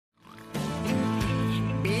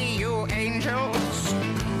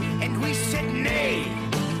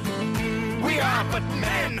but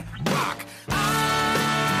men rock.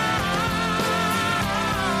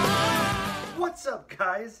 What's up,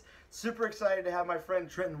 guys? Super excited to have my friend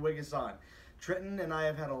Trenton Wiggis on. Trenton and I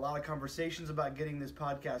have had a lot of conversations about getting this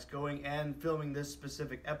podcast going and filming this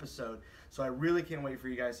specific episode, so I really can't wait for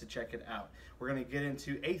you guys to check it out. We're going to get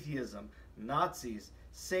into atheism, Nazis,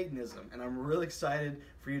 Satanism, and I'm really excited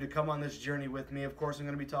for you to come on this journey with me. Of course, I'm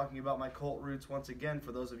going to be talking about my cult roots once again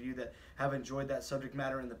for those of you that have enjoyed that subject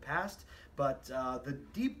matter in the past, but the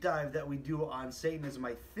deep dive that we do on Satanism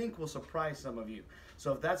I think will surprise some of you.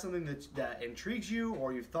 So if that's something that intrigues you,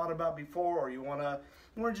 or you've thought about before, or you want to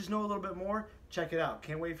just know a little bit more, check it out.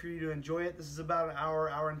 Can't wait for you to enjoy it. This is about an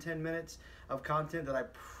hour and 10 minutes of content that I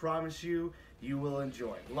promise you will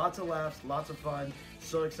enjoy. Lots of laughs, lots of fun.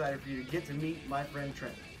 So excited for you to get to meet my friend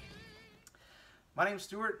Trenton. My name's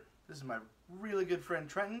Stuart. This is my really good friend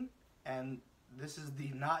Trenton, and this is the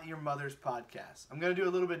Not Your Mother's podcast. I'm going to do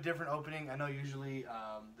a little bit different opening. I know usually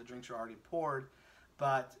the drinks are already poured,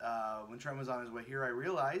 but when Trent was on his way here, I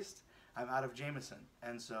realized I'm out of Jameson,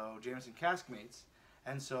 and so Jameson Caskmates,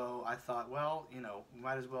 and so I thought, well, we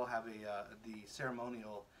might as well have the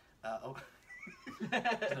ceremonial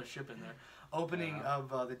there's no ship in there, opening of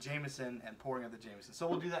the Jameson and pouring of the Jameson. So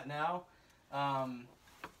we'll do that now. I'm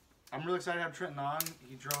really excited to have Trenton on.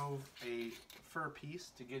 He drove a fur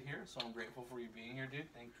piece to get here, so I'm grateful for you being here, dude.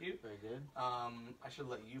 Thank you. Very good. I should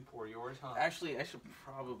let you pour yours, huh? Actually, I should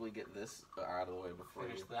probably get this out of the way before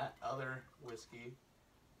Finish you. that other whiskey.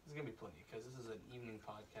 There's going to be plenty, because this is an evening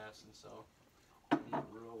podcast, and so I'm not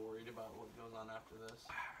real worried about what goes on after this.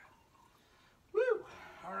 Woo!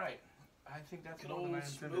 All right. I think that's Good more than I old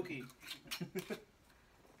intended. Smokey.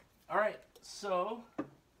 All right, so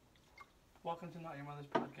welcome to Not Your Mother's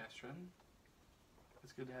podcast, Trenton.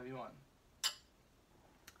 It's good to have you on.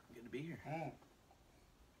 Good to be here.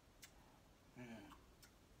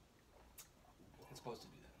 It's supposed to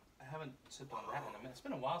do that. I haven't sipped on that in a minute. It's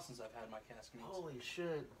been a while since I've had my Caskmates. Holy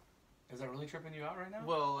shit. Is that really tripping you out right now?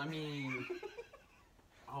 Well, I mean...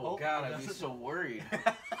 Oh, God, I'd that's be it. so worried.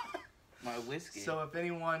 My whiskey. So if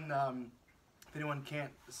anyone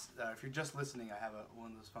can't, if you're just listening, I have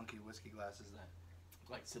one of those funky whiskey glasses that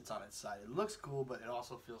like sits on its side. It looks cool, but it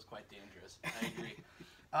also feels quite dangerous. I agree.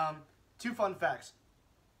 2 fun facts.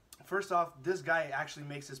 First off, this guy actually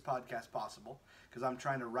makes this podcast possible because I'm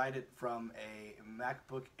trying to write it from a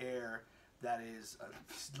MacBook Air that is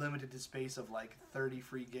limited to space of like 30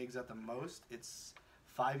 free gigs at the most. It's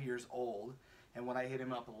 5 years old. And when I hit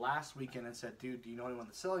him up last weekend and said, dude, do you know anyone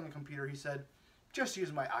that's selling a computer? He said, just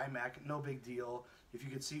use my iMac, no big deal. If you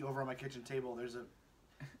could see over on my kitchen table, there's a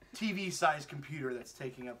TV-sized computer that's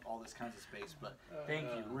taking up all this kinds of space. But thank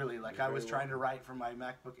you, really. Like, I was trying to write from my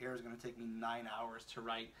MacBook Air. It was going to take me 9 hours to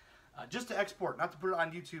write, just to export, not to put it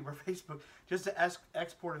on YouTube or Facebook, just to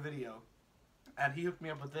export a video. And he hooked me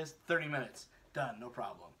up with this, 30 minutes. Done, no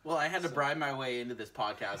problem. Well, I had to bribe my way into this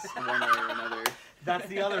podcast one way or another. That's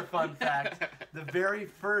the other fun fact. The very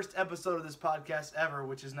first episode of this podcast ever,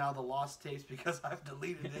 which is now the lost tapes because I've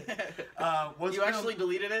deleted it. Was You actually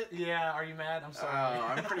deleted it? Yeah, are you mad? I'm sorry.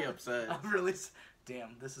 I'm pretty upset. I'm really...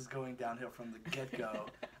 Damn, this is going downhill from the get-go.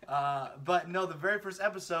 But no, the very first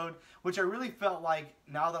episode, which I really felt like,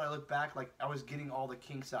 now that I look back, like I was getting all the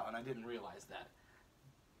kinks out, and I didn't realize that.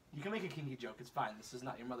 You can make a kinky joke. It's fine. This is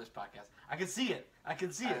Not Your Mother's podcast. I can see it. All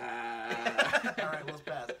right, let's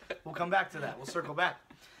pass. We'll come back to that. We'll circle back.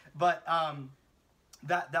 But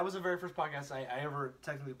that was the very first podcast I ever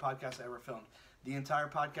filmed. The entire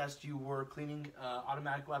podcast you were cleaning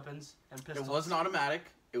automatic weapons and pistols. It wasn't automatic.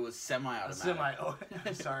 It was semi-automatic.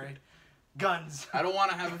 I'm sorry. Guns. I don't want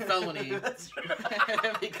to have a felony. That's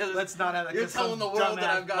right. Because let's not have that. you're telling the world that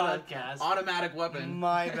I've got podcast. an automatic weapon.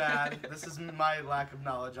 My bad. This is my lack of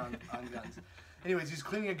knowledge on guns. Anyways, he's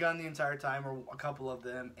cleaning a gun the entire time, or a couple of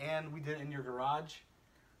them, and we did it in your garage.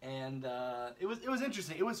 And it was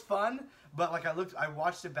interesting. It was fun, but like I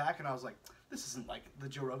watched it back, and I was like, this isn't like the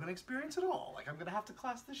Joe Rogan Experience at all. Like I'm gonna have to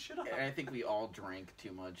class this shit up. And I think we all drank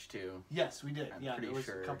too much too. Yes, we did. I'm yeah, pretty there was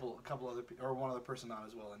sure. a couple other or one other person on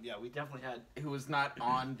as well, and yeah, we definitely had. Who was not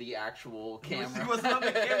on the actual camera. He wasn't on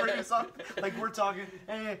the camera. He was on, like we're talking,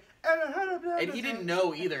 And he didn't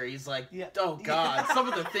know either. He's like, Yeah. oh God, some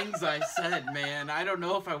of the things I said, man, I don't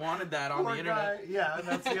know if I wanted that on Poor the internet. guy. Yeah, and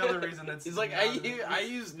that's the other reason. That's He's like, I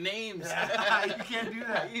use names. Yeah, you can't do I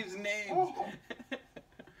that. use names.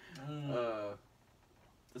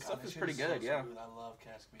 This stuff is pretty good, yeah. Smooth. I love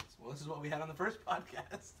Caskmates. Well, this is what we had on the first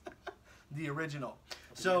podcast. The original.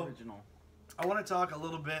 The original. I want to talk a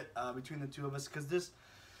little bit between the two of us because this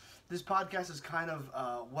podcast is kind of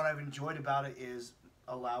what I've enjoyed about it is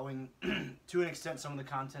allowing, to an extent, some of the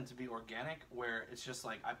content to be organic, where it's just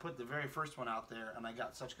like, I put the very first one out there and I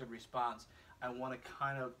got such good response. I want to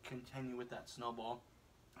kind of continue with that snowball.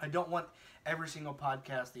 I don't want every single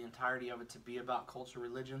podcast, the entirety of it, to be about cults or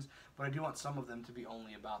religions, but I do want some of them to be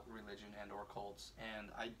only about religion and or cults. And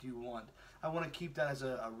I want to keep that as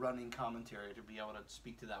a running commentary to be able to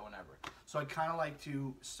speak to that whenever. So I kind of like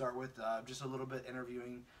to start with just a little bit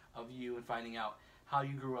interviewing of you and finding out how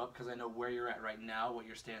you grew up, because I know where you're at right now, what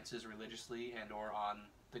your stance is religiously and or on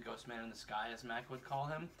the ghost man in the sky, as Mac would call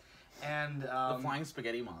him. And the flying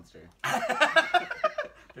spaghetti monster.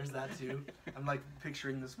 There's that too. I'm like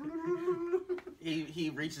picturing this. He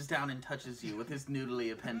reaches down and touches you with his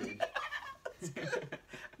noodly appendage.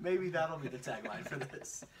 Maybe that'll be the tagline for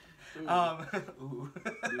this. Ooh.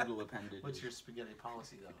 Noodle appendage. What's your spaghetti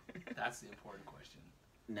policy though? That's the important question.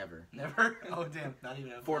 Never. Never? Oh damn! Not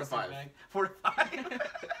even a 4 to 5. Bag. 4 to 5.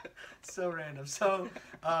 So random. So,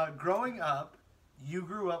 growing up, you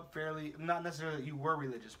grew up fairly. Not necessarily that you were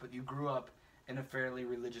religious, but you grew up in a fairly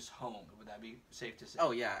religious home. Would that be safe to say?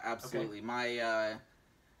 Oh yeah, absolutely. Okay.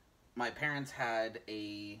 My parents had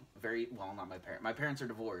a not my parents. My parents are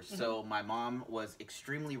divorced, so my mom was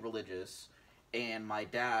extremely religious, and my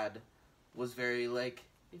dad was very like,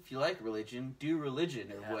 if you like religion, do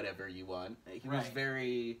religion or whatever you want. He was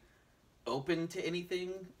very open to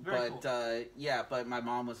anything, very but cool. But my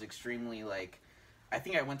mom was extremely like. I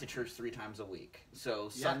think I went to church 3 times a week. So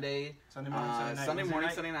Sunday morning,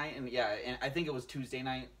 Sunday night, and I think it was Tuesday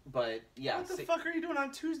night. But yeah, what the fuck are you doing on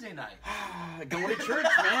Tuesday night? Going to church,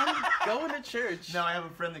 man. Going to church. No, I have a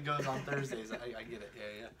friend that goes on Thursdays. I get it.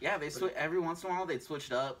 Yeah. Yeah, they every once in a while they'd switch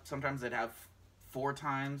it up. Sometimes they'd have 4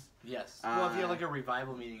 times. Yes. Well, if you have like a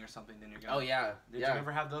revival meeting or something, then you're going. Oh yeah. Did you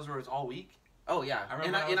ever have those where it's all week? Oh yeah.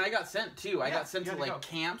 I got sent too. I got sent to like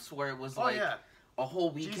camps where it was like. A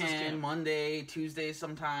whole weekend, Monday, Tuesday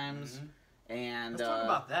sometimes, and let's talk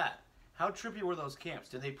about that. How trippy were those camps?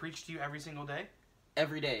 Did they preach to you every single day?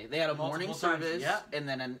 Every day. They had a morning service and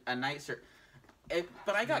then a night service.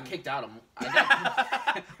 But I got kicked out of them.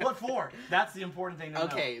 What for? That's the important thing to know.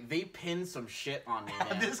 Okay, they pinned some shit on me,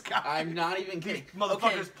 man. This guy. I'm not even kidding. These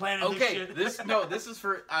motherfuckers planning this shit. This is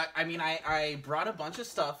for... I brought a bunch of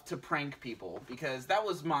stuff to prank people because that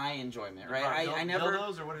was my enjoyment, right?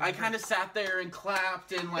 I kind of sat there and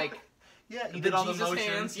clapped and like... Yeah, you did all Jesus the motions.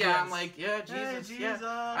 hands. Yeah, I'm like, Jesus. Hey, Jesus.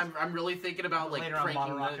 Yeah. I'm really thinking about like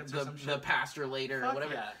pranking the pastor later or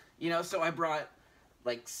whatever. Yeah. You know, so I brought...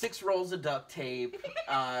 like 6 rolls of duct tape,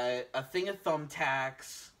 a thing of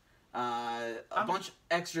thumbtacks, a bunch of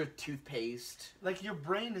extra toothpaste. Like, your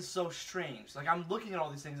brain is so strange. Like, I'm looking at all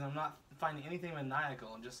these things and I'm not finding anything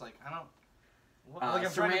maniacal. I'm just like, I don't... Like,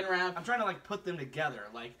 I'm trying to, like, put them together.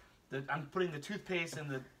 Like, I'm putting the toothpaste and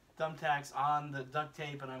the thumbtacks on the duct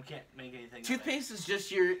tape and I can't make anything. Toothpaste is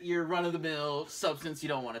just your run-of-the-mill substance you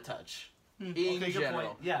don't want to touch. In okay, general. good point.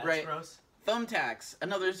 Yeah, right? It's gross. Thumbtacks,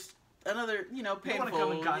 another, painful. You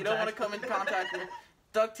don't want to come in contact with.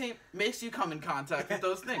 Duct tape makes you come in contact with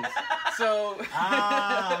those things. So.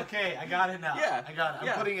 Okay, I got it now. Yeah, I got it.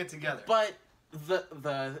 I'm putting it together. But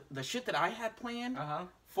the shit that I had planned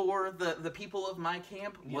for the people of my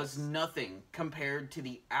camp was nothing compared to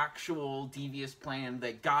the actual devious plan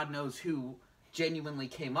that God knows who genuinely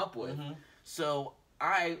came up with. So.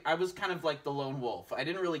 I was kind of like the lone wolf. I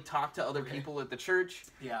didn't really talk to other people at the church.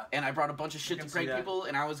 Yeah. And I brought a bunch of shit to prank people,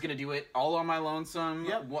 and I was going to do it all on my lonesome.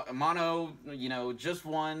 Yep. Mono, just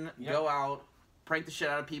one, go out, prank the shit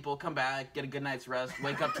out of people, come back, get a good night's rest,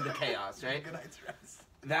 wake up to the chaos, right? Good night's rest.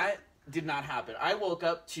 That did not happen. I woke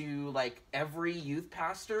up to, like, every youth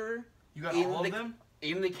pastor... You got all of them?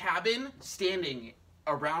 In the cabin, standing...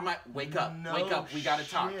 around my wake up, we gotta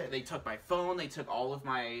talk. They took my phone, they took all of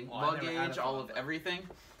my luggage, all of everything.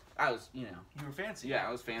 I was, You were fancy. Yeah,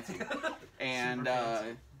 I was fancy. And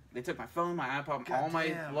they took my phone, my iPod, all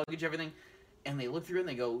my luggage, everything. And they look through and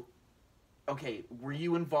they go, "Okay, were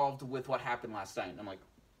you involved with what happened last night?" And I'm like,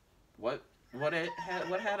 "What? What had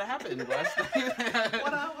happened last night?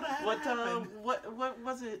 What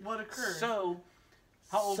was it? What occurred?" So,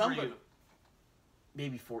 how old were you?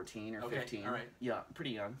 Maybe 14 or 15. All right. Yeah,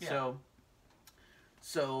 pretty young. Yeah.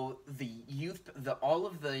 So all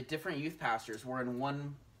of the different youth pastors were in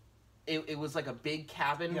one. It was like a big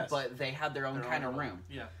cabin, but they had their own kind of room.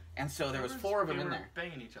 Yeah. And so there was 4 of them in there.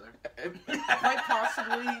 Banging each other. Quite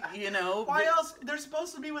possibly, Why else? They're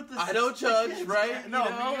supposed to be with the. I don't judge, right? No,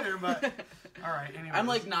 me either. But all right. Anyway. I'm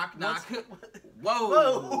like knock.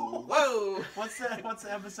 Whoa. What's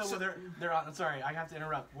the episode where they're on? Sorry, I have to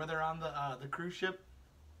interrupt. Where they're on the cruise ship.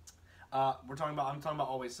 I'm talking about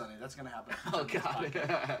Always Sunny. That's gonna happen. Oh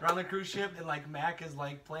God! We're on the cruise ship, and like Mac is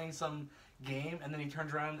like playing some game, and then he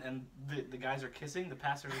turns around and the guys are kissing. The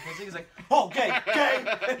passengers are kissing. He's like, "Oh, gay, gay!"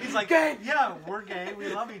 And he's like, "Gay? Yeah, we're gay.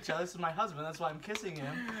 We love each other. This is my husband. That's why I'm kissing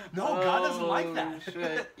him." No, God doesn't like that. Shit.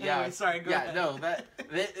 Anyway, Yeah, sorry. Go ahead. no, that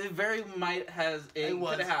it very might has it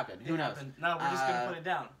could have happened. Who knows? No, we're just gonna put it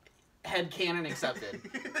down. Headcanon accepted,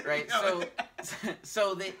 right?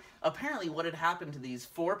 So they apparently what had happened to these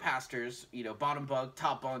 4 pastors, bottom bunk,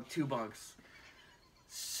 top bunk, 2 bunks.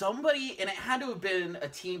 Somebody, and it had to have been a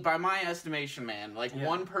team, by my estimation, man. Like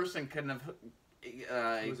one person couldn't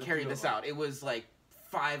have carried this out. It was like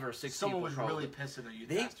 5 or 6 Someone people. Was probably. Really pissed at the youth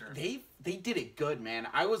pastor. They did it good, man.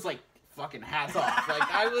 I was like, fucking hats off.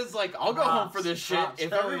 Like I was like, I'll go home for this shit.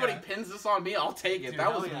 If everybody pins this on me, I'll take it. Dude,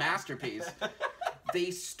 that was a masterpiece.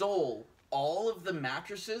 They stole all of the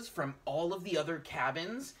mattresses from all of the other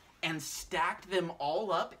cabins and stacked them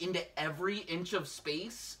all up into every inch of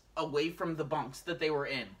space away from the bunks that they were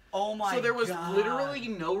in. Oh my god. So there was literally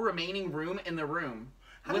no remaining room in the room.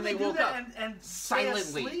 How when did they woke up and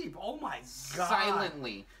silently. Asleep? Oh my god.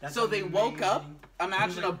 Silently. That's so they woke up,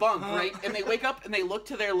 imagine a bunk, huh? right? And they wake up and they look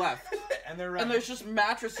to their left. And they're right. And there's just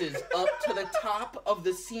mattresses up to the top of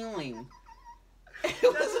the ceiling.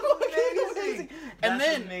 That's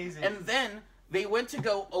amazing. And then they went to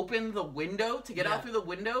go open the window to get out through the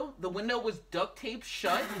window. The window was duct taped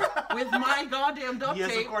shut with my goddamn duct tape.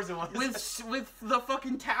 Yes, of course it was. With the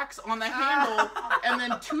fucking tacks on the handle and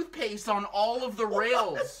then toothpaste on all of the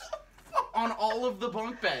rails. On all of the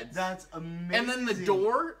bunk beds. That's amazing. And then the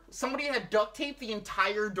door, somebody had duct taped the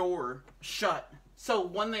entire door shut. So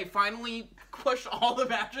when they finally pushed all the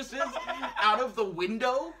mattresses out of the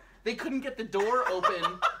window, they couldn't get the door open,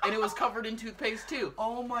 and it was covered in toothpaste too.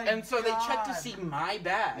 Oh my god. And so they checked to see my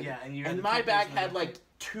bag. Yeah, and my bag had like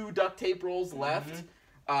 2 duct tape rolls left,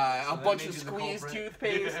 a bunch of squeezed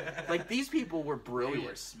toothpaste. Like, these people were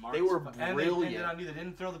brilliant. They were brilliant. And they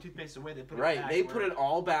didn't throw the toothpaste away. They put it right, back they put it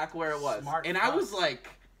all back where it was. And I was like,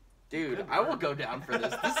 dude, I will go down for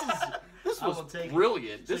this. This was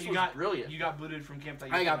brilliant. This was brilliant. You got booted from camp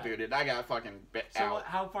that I got booted. I got fucking out.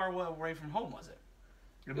 How far away from home was it?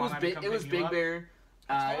 It was Big Bear.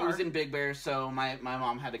 It was in Big Bear, so my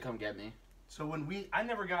mom had to come get me. So when I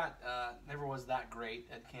never was that great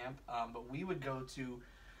at camp, but we would go to,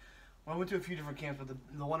 I went to a few different camps, but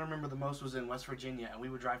the one I remember the most was in West Virginia, and we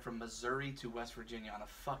would drive from Missouri to West Virginia on a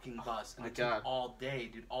fucking bus, and it took all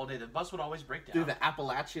day, dude, all day. The bus would always break down. Dude, the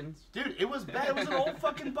Appalachians. Dude, it was bad. It was an old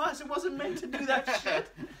fucking bus. It wasn't meant to do that shit.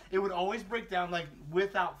 It would always break down, like,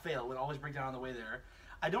 without fail. It would always break down on the way there.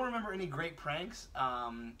 I don't remember any great pranks.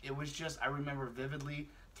 It was just, I remember vividly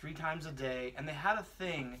 3 times a day. And they had a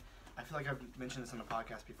thing, I feel like I've mentioned this on the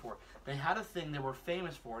podcast before. They had a thing they were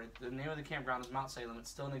famous for. The name of the campground is Mount Salem.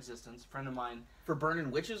 It's still in existence. A friend of mine. For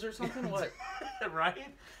burning witches or something? What?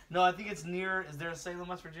 Right? No, I think it's near, is there a Salem,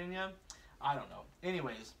 West Virginia? I don't know.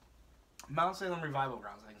 Anyways, Mount Salem Revival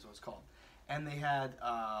Grounds, I think is what it's called. And they had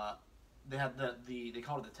they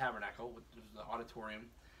called it the Tabernacle, which was the auditorium.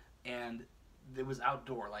 And it was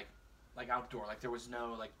outdoor, like outdoor. Like, there was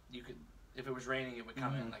no, like, you could, if it was raining, it would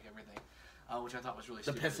come in, like, everything. Which I thought was really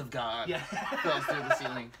stupid. The piss of God. Yeah. Fell through the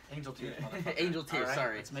ceiling. Angel tears, motherfucker. Angel tears, right,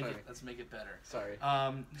 sorry. Let's make it better. Sorry.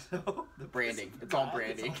 So the branding. It's all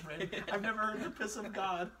branding. I've never heard the piss of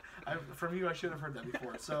God. From you, I should have heard that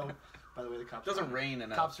before. So, by the way, the cops... It doesn't rain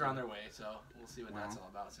enough. Cops are on their way, so we'll see what that's all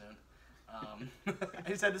about soon. I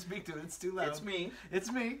just had to speak to it. It's too loud. It's me.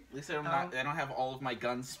 It's me. At least I don't have all of my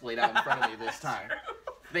guns splayed out in front of me this time.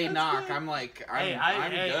 They knock. Good. I'm like,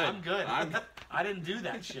 I'm good. I'm good. I didn't do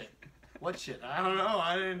that shit. What shit? I don't know.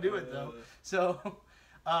 I didn't do it though. So,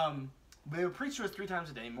 they would preach to us 3 times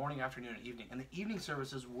a day, morning, afternoon, and evening. And the evening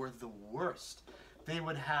services were the worst. They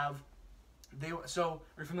would have, so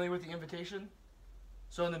are you familiar with the invitation?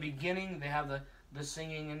 So in the beginning, they have the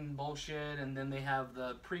singing and bullshit, and then they have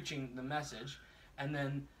the preaching, the message, and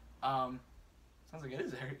then sounds like it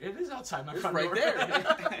is there. It is outside my front door. It's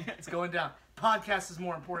right there. It's going down. Podcast is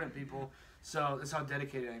more important, people. So that's how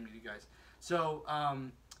dedicated I am to you guys. So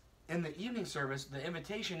in the evening service, the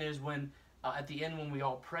invitation is when at the end when we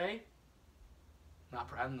all pray. Not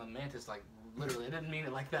pray. I'm the mantis, like literally. I didn't mean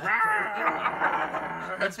it like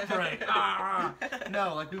that. Let's pray.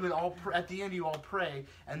 No, like we would all at the end you all pray,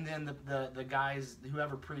 and then the guys,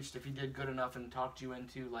 whoever preached, if he did good enough and talked you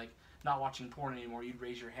into like not watching porn anymore, you'd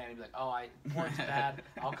raise your hand and be like, oh, porn's bad.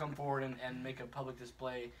 I'll come forward and make a public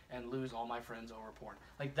display and lose all my friends over porn.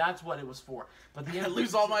 Like, that's what it was for. But the end,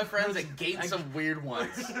 lose all my friends and gain some weird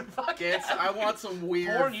ones. I want some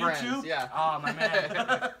weird porn, friends. You too? Yeah. Oh, my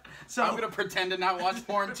man. So I'm going to pretend to not watch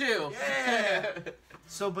porn too. Yeah.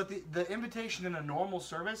 So, but the invitation in a normal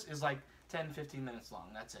service is like 10, 15 minutes long.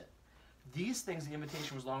 That's it. These things, the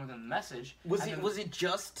invitation was longer than the message. Was it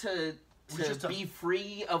just to be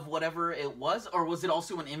free of whatever it was, or was it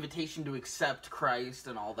also an invitation to accept Christ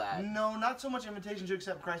and all that? No, not so much invitation to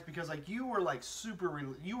accept Christ, because like you were like super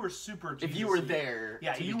Jesus-y. If you were there,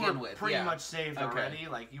 yeah, to you begin were with, pretty much saved already.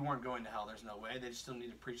 Like you weren't going to hell. There's no way. They just still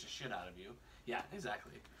need to preach the shit out of you. Yeah,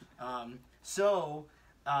 exactly.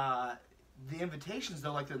 The invitations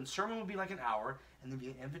though, like the sermon would be like an hour, and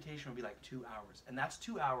the invitation would be like 2 hours, and that's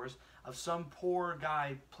 2 hours of some poor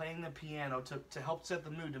guy playing the piano to help set the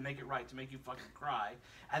mood, to make it right, to make you fucking cry,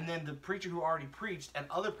 and then the preacher who already preached and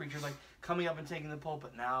other preachers like coming up and taking the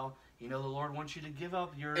pulpit. Now you know the Lord wants you to give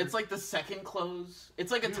up your. It's like the second close.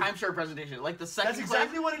 It's like a timeshare presentation. Like the second. That's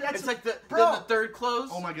exactly close, what it is. It's like the third close.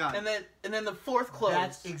 Oh my god. And then the fourth close.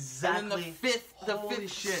 That's exactly. And then the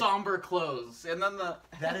fifth shit. somber close. And then the.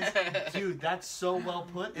 That is, dude. That's so well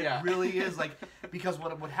put. It really is. Like, because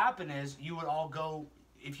what would happen is you would all go.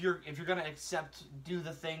 If you're gonna do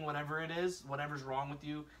the thing, whatever it is, whatever's wrong with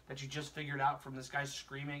you that you just figured out from this guy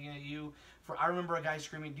screaming at you. I remember a guy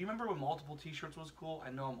screaming. Do you remember when multiple T-shirts was cool?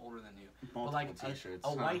 I know I'm older than you. Multiple but like T-shirts.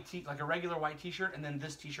 A white like a regular white T-shirt, and then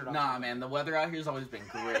this T-shirt. On nah, man, the weather out here's always been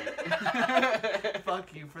great.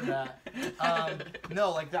 Fuck you for that.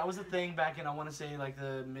 No, like that was a thing back in, I want to say, like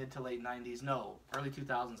the mid to late '90s. No, early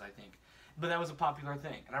 2000s, I think. But that was a popular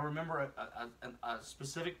thing, and I remember a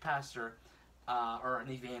specific pastor. Or an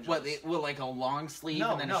evangelist. What, like a long sleeve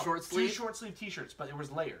and then a short sleeve? 2 short sleeve T-shirts, but it was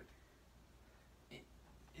layered. It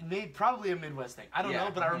made probably a Midwest thing. I don't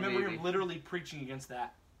know, but I remember him literally preaching against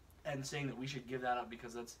that and saying that we should give that up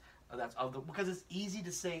because because it's easy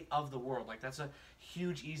to say of the world. Like that's a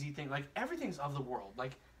huge easy thing. Like everything's of the world.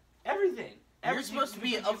 Like everything. You're supposed to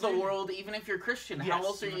be of the world even if you're Christian. Yes. How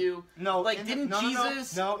else are you? No, like didn't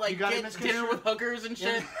Jesus like get dinner with hookers and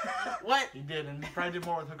shit? What? He did, and he probably did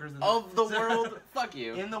more with hookers than of the world. Fuck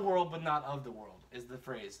you. In the world, but not of the world is the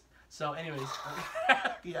phrase. So, anyways,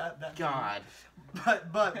 yeah. That God.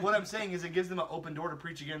 But what I'm saying is, it gives them an open door to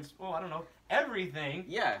preach against. I don't know, everything.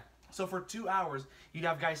 Yeah. So for 2 hours, you'd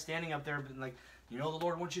have guys standing up there, like, the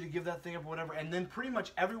Lord wants you to give that thing up or whatever, and then pretty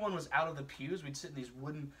much everyone was out of the pews. We'd sit in these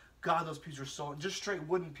wooden. God, those pews were just straight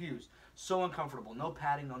wooden pews. So uncomfortable. No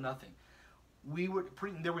padding, no nothing.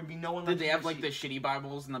 There would be no one. Did they have like the shitty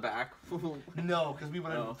Bibles in the back? No, because we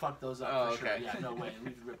would have fucked those up for okay. sure. Yeah, no way.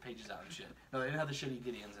 We'd rip pages out and shit. No, they didn't have the shitty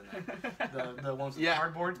Gideons in there. The ones with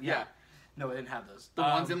cardboard? Yeah. No, they didn't have those. The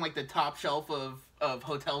ones in like the top shelf of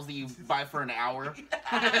hotels that you buy for an hour.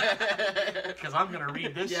 Because I'm going to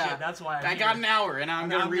read this shit. That's why I got an hour and I'm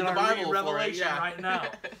going to read the Bible Revelation right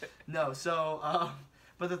now. No, so...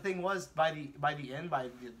 But the thing was, by the end,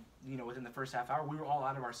 within the first half hour, we were all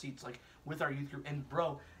out of our seats, like with our youth group. And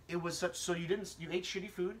bro, it was such. So you ate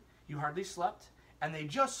shitty food, you hardly slept, and they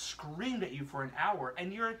just screamed at you for an hour.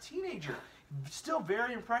 And you're a teenager, still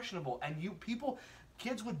very impressionable, and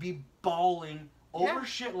kids would be bawling over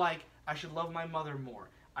shit like, I should love my mother more,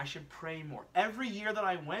 I should pray more. Every year that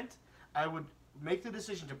I went, I would make the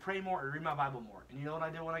decision to pray more or read my Bible more. And you know what I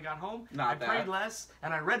did when I got home? I prayed less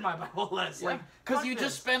and I read my Bible less. Like, because you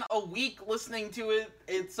just spent a week listening to it.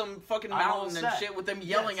 It's some fucking mountain and shit with them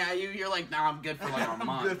yelling at you. You're like, nah, I'm good for like a month.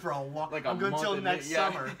 I'm good for a while. Like I'm good till next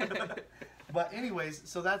summer. But anyways,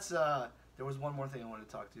 so that's there was one more thing I wanted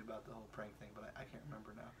to talk to you about the whole prank thing, but I can't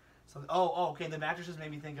remember now. So okay. The mattresses made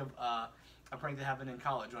me think of a prank that happened in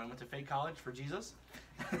college when I went to Fake College for Jesus.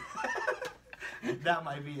 That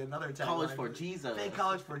might be another tagline. College for Jesus. Fake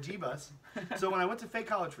College for G-Bus. So when I went to Fake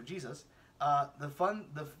College for Jesus, the fun,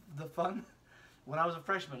 when I was a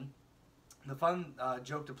freshman, the fun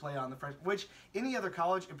joke to play on the freshman, which any other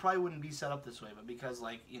college, it probably wouldn't be set up this way, but because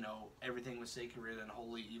everything was sacred and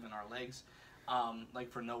holy, even our legs, like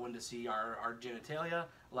for no one to see our genitalia,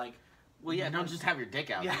 like. Well, yeah, don't just have your dick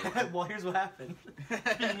out. Yeah. Well, here's what happened.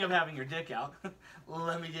 Speaking of having your dick out,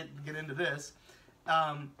 let me get into this.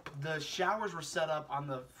 The showers were set up on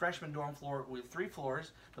the freshman dorm floor with 3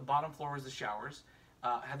 floors. The bottom floor was the showers,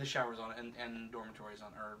 had the showers on it and dormitories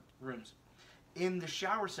on, or rooms. In the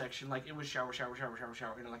shower section, like it was shower,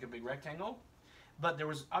 in like a big rectangle. But there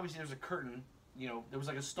was a curtain, there was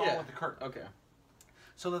like a stall with a curtain. Okay.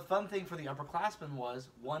 So the fun thing for the upperclassmen was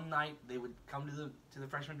one night they would come to the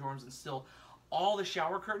freshman dorms and steal all the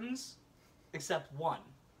shower curtains except one.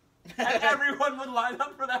 And everyone would line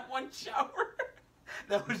up for that one shower.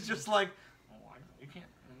 That was just like, you can't.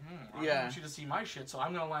 I want you to see my shit, so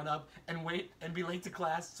I'm gonna line up and wait and be late to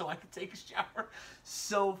class so I could take a shower.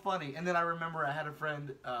 So funny. And then I remember I had a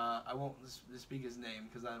friend. I won't speak his name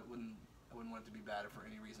because I wouldn't I wouldn't want it to be bad for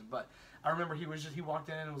any reason. But I remember he walked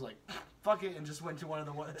in and was like, "Fuck it," and just went to one of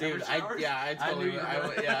the Dude, I totally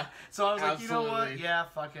yeah. So I was like, Absolutely. you know what? Yeah,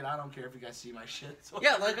 fuck it. I don't care if you guys see my shit. So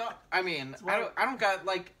Yeah, like I mean, I don't got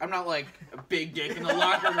like I'm not like a big dick in the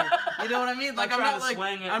locker room. You know what I mean? Like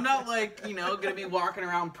I'm not like you know gonna be walking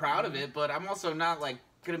around proud of it, but I'm also not like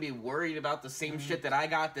gonna be worried about the same shit that I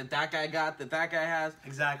got, that guy got, that guy has.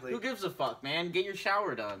 Exactly. Who gives a fuck, man? Get your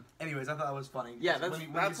shower done. Anyways, I thought that was funny. Yeah,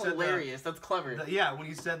 that's hilarious. That's clever. Yeah, when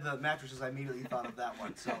you said the mattresses, I immediately thought of that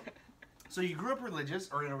one. So you grew up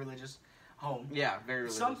religious, or in a religious home. Yeah, very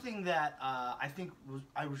religious. Something that I think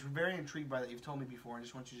I was very intrigued by that you've told me before, and I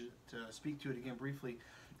just want you to speak to it again briefly,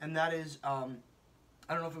 and that is, I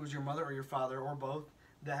don't know if it was your mother or your father or both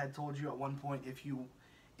that had told you at one point if you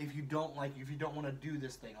don't want to do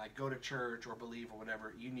this thing, like go to church or believe or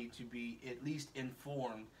whatever, you need to be at least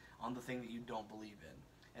informed on the thing that you don't believe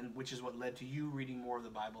in, and which is what led to you reading more of the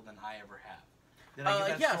Bible than I ever have. Did I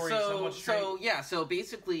get that story somewhat straight? So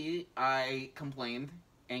basically I complained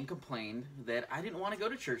that I didn't want to go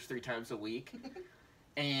to church 3 times a week.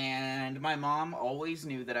 And my mom always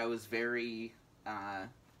knew that I was very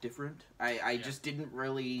different. I just didn't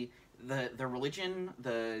really the religion,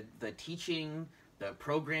 the teaching, the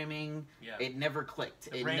programming, it never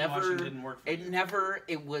clicked. The brainwashing didn't work for you.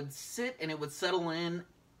 It would sit and it would settle in,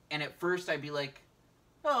 and at first I'd be like,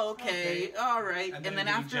 oh, okay, all right. And then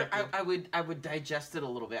after I would digest it a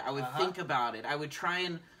little bit. I would think about it. I would try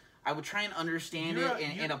and understand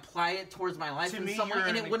and apply it towards my life in some way,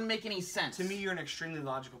 and it wouldn't make any sense. To me, you're an extremely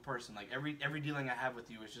logical person. Like every dealing I have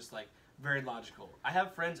with you is just like very logical. I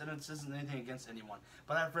have friends, and this isn't anything against anyone,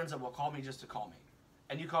 but I have friends that will call me just to call me.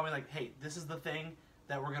 And you call me like, hey, this is the thing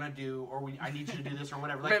that we're gonna do, or I need you to do this, or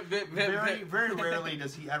whatever. Like, very rarely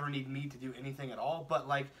does he ever need me to do anything at all. But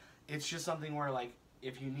like, it's just something where like,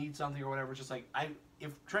 if you need something or whatever, it's just like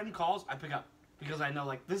if Trenton calls, I pick up because I know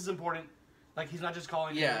like this is important. Like he's not just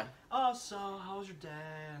calling. Yeah. Me, oh, so how was your day?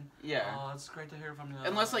 Yeah. Oh, it's great to hear from you.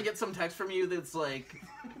 Unless I get some text from you that's like,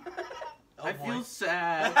 I feel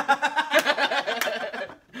sad.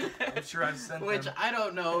 I'm sure I've sent Which them. I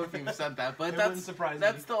don't know if you've sent that, but that's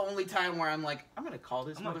the only time where I'm like, I'm gonna call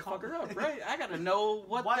this motherfucker up, right? I gotta know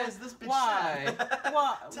why is this bitch sad?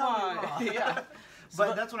 Why? Yeah.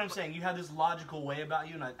 But that's what I'm saying. You have this logical way about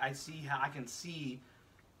you, and I can see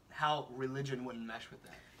how religion wouldn't mesh with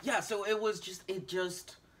that. Yeah. So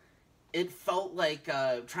it felt like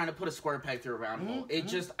trying to put a square peg through a round hole.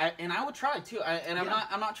 I would try too.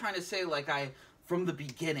 I'm not trying to say like from the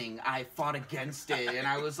beginning, I fought against it, and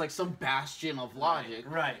I was like some bastion of logic.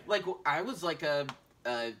 Right. Like I was like a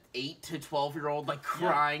 8 to 12-year-old, like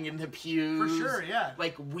crying in the pews. For sure, yeah.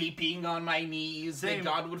 Like weeping on my knees that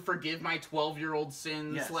God would forgive my 12-year-old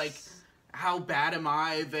sins. Yes. Like, how bad am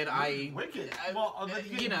I that I... Wicked.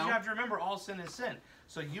 You have to remember, all sin is sin.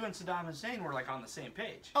 So you and Saddam Hussein were like on the same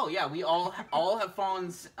page. Oh yeah, we all have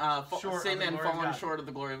fallen, sinned and fallen short of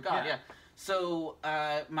the glory of God. Yeah. So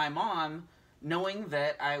my mom, knowing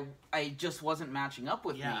that I just wasn't matching up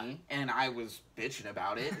with me, and I was bitching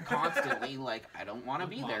about it constantly, like, I don't want to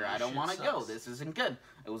be there. I don't want to go. This isn't good.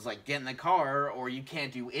 It was like, get in the car, or you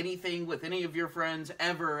can't do anything with any of your friends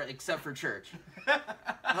ever except for church.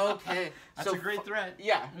 Okay. That's a great threat.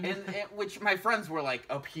 Yeah, and which my friends were like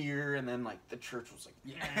up here, and then like the church was like,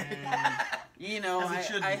 you know,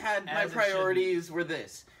 I had my priorities were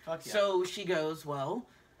this. Fuck yeah. So she goes, well,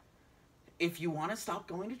 if you want to stop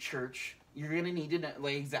going to church, you're going to need to know,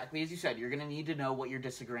 like exactly as you said, you're going to need to know what you're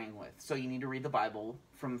disagreeing with. So you need to read the Bible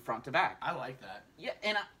from front to back. I like that. Yeah,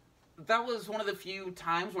 and that was one of the few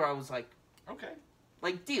times where I was like, okay.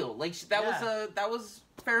 Like, deal. Like, that was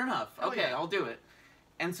fair enough. Okay, I'll do it.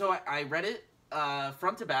 And so I read it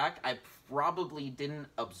front to back. I probably didn't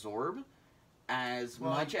absorb as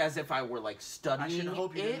much as if I were, like, studying it. I should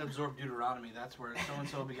hope you didn't absorb Deuteronomy. That's where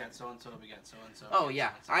so-and-so begat so-and-so begat so-and-so. Oh,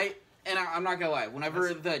 yeah. I'm not gonna lie. Whenever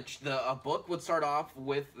a book would start off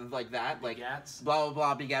with like that, like begats. Blah blah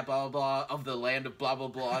blah begat blah blah blah of the land of blah blah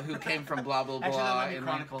blah who came from blah blah blah. Actually, that might be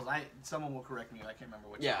Chronicles. Someone will correct me. I can't remember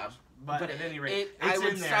which. Yeah, but at any rate, I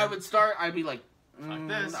would start. I'd be like, like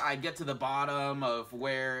this. I'd get to the bottom of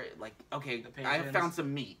where, like, okay, I found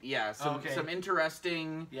some meat. Yeah, some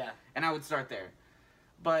interesting. Yeah, and I would start there.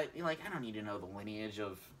 But like, I don't need to know the lineage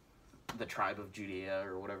of the tribe of Judea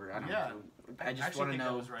or whatever. I don't know. I just want to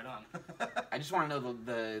know. That was right on. I just want to know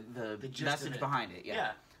the message behind it.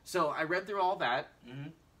 Yeah. So I read through all that,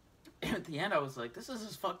 and at the end I was like, "This is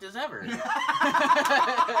as fucked as ever."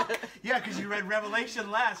 Yeah, because you read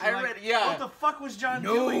Revelation last. What the fuck was John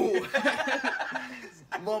doing?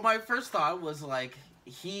 Well, my first thought was like,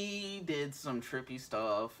 he did some trippy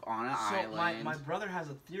stuff on an island. My brother has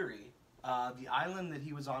a theory The island that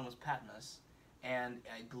he was on was Patmos, and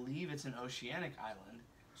I believe it's an oceanic island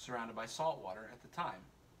surrounded by salt water at the time.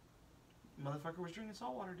 Motherfucker was drinking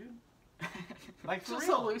salt water, dude. Like, for just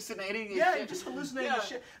real. hallucinating. Yeah, shit. just hallucinating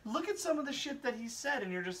shit. Look at some of the shit that he said,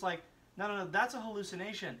 and you're just like, no, that's a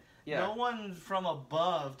hallucination. Yeah. No one from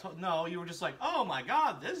above. No, you were just like, oh my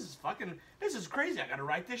god, this is crazy. I gotta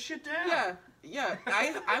write this shit down. Yeah.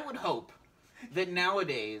 I would hope that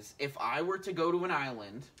nowadays, if I were to go to an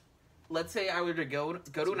island, let's say I were to go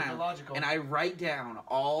to an island, and I write down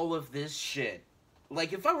all of this shit.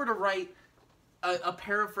 Like, if I were to write a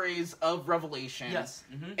paraphrase of Revelation,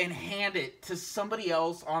 and hand it to somebody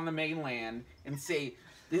else on the mainland and say,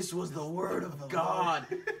 this was the word of God.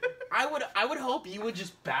 I would hope you would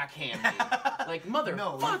just backhand me. Like,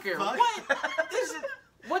 motherfucker,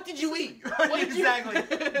 what did you eat? What were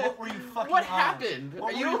you fucking What on? happened?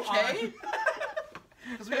 Are you okay?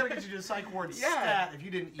 Because we gotta get you to a psych ward stat if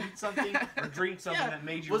you didn't eat something or drink something that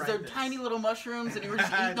made you. Was there tiny little mushrooms and you were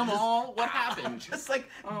just eating them all? What happened? Just like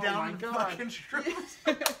down the fucking shrooms.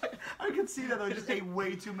 I could see that though. I just ate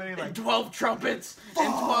way too many. Like 12 trumpets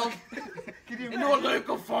and 12 into a lake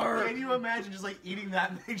of fire. Can you imagine just like eating that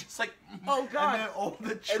and they just like oh god? And then all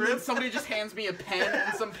the and then somebody just hands me a pen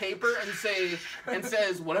and some paper and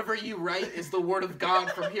says whatever you write is the word of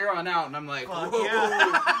God from here on out. And I'm like, whoa.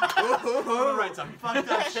 I'm gonna write some fucked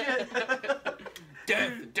up shit.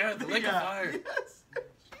 Death, lake of fire. Yes.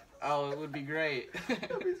 Oh, it would be great.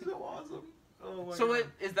 That'd be so awesome. Oh my God.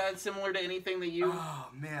 Is that similar to anything that you... Oh,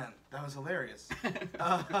 man. That was hilarious.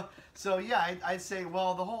 So, yeah, I'd say,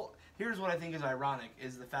 well, here's what I think is ironic,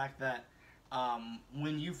 is the fact that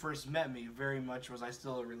when you first met me, very much was I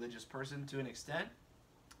still a religious person to an extent,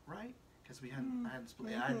 right? Because I hadn't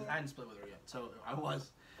split with her yet, so I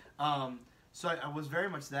was. So I was very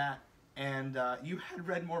much that, and you had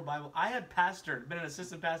read more Bible. I had been an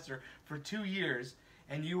assistant pastor for 2 years,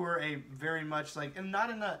 and you were a very much like, and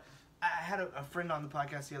not in the... I had a friend on the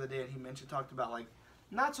podcast the other day, and he talked about, like,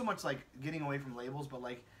 not so much, like, getting away from labels, but,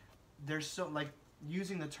 like, there's so, like,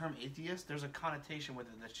 using the term atheist, there's a connotation with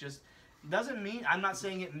it that's just, doesn't mean, I'm not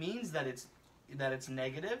saying it means that it's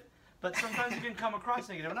negative, but sometimes it can come across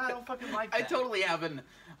negative, and I don't fucking like that. I totally haven't.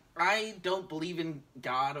 I don't believe in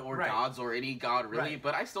God or gods or any God, really,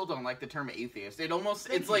 but I still don't like the term atheist. It almost,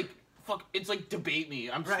 it's like debate me.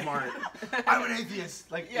 I'm smart. I'm an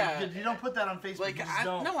atheist. Like, you don't put that on Facebook. Like,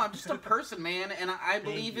 no, I'm just a person, man, and I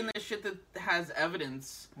believe in this shit that has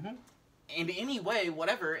evidence in any way,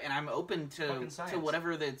 whatever, and I'm open to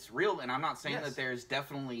whatever that's real, and I'm not saying that there's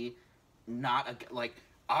definitely not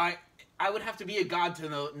I would have to be a god to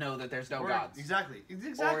know that there's no gods. Exactly.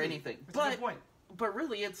 Or anything. That's a good point. But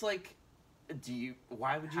really, it's like,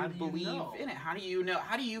 why would you believe in it? How do you know?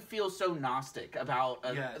 How do you feel so Gnostic about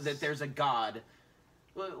that there's a God?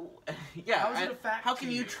 How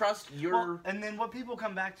can you trust your... Well, and then what people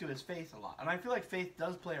come back to is faith a lot. And I feel like faith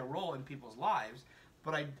does play a role in people's lives,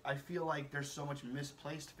 but I feel like there's so much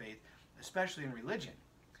misplaced faith, especially in religion.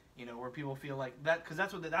 You know, where people feel like that, because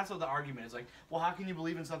that's what the argument is. Like, well, how can you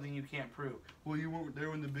believe in something you can't prove? Well, you weren't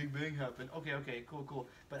there when the Big Bang happened. Okay, cool.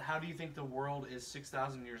 But how do you think the world is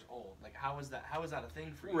 6,000 years old? Like, how is that a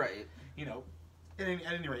thing for you? Right. You know, at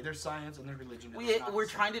any rate, there's science and there's religion. We're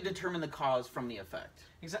trying to determine the cause from the effect.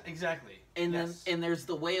 Exactly. And then there's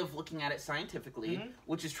the way of looking at it scientifically,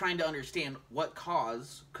 which is trying to understand what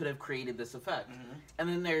cause could have created this effect. And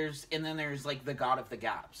then there's like the God of the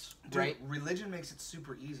gaps, right? Religion makes it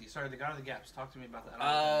super easy. Sorry, the God of the gaps. Talk to me about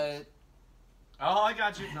that. Oh, I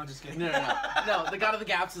got you. No, just kidding. No. The God of the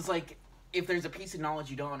gaps is like, if there's a piece of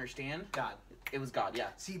knowledge you don't understand, God. It was God, yeah.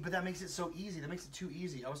 See, but that makes it so easy. That makes it too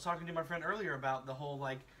easy. I was talking to my friend earlier about the whole,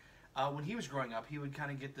 like, when he was growing up, he would kind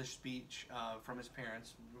of get this speech from his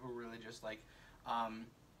parents, who were religious, like,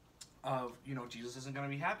 of, you know, Jesus isn't going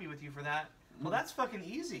to be happy with you for that. Well, that's fucking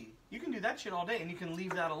easy. You can do that shit all day, and you can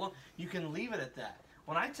leave that alone. You can leave it at that.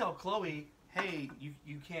 When I tell Chloe, hey,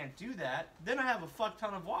 you can't do that, then I have a fuck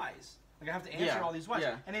ton of whys. Like, I have to answer all these whys.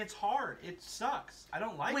 Yeah. And it's hard. It sucks. I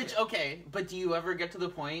don't like it. Okay, but do you ever get to the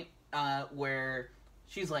point where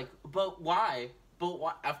she's like, but why? But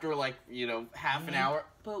why? After, like, you know, half an hour,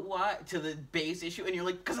 but why? To the base issue, and you're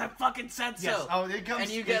like, because I fucking said so. Yes. Oh, it comes.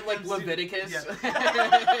 And you get, like, Leviticus.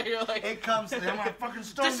 Yeah. You're like, it comes, I'm gonna fucking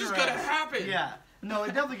stone this is gonna happen. Yeah. No,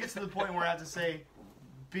 it definitely gets to the point where I have to say,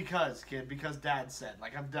 because Dad said.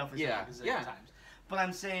 Like, I've definitely said it a zillion times. But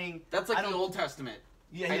I'm saying... That's like the Old Testament.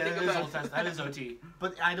 Yeah, that is Old Testament. That is OT.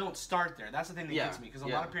 But I don't start there. That's the thing that gets me, because a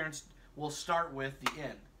lot of parents will start with the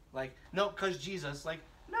end. Like, no, because Jesus, like,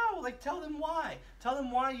 no, like, tell them why. Tell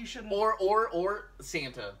them why you shouldn't... Or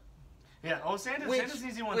Santa. Yeah. Oh, Santa's an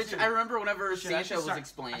easy one which too. I remember whenever Santa was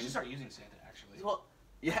explained. I should start using Santa actually. Well,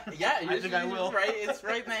 yeah. I think I will. Right, it's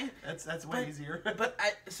right, man. That's way easier. But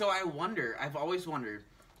I've always wondered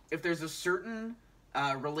if there's a certain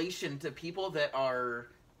relation to people that are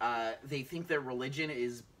they think that religion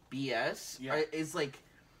is BS. Yeah. Is like,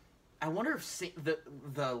 I wonder if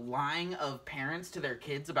the lying of parents to their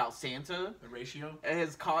kids about Santa, the ratio,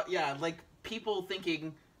 has caught like people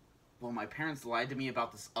thinking, well, my parents lied to me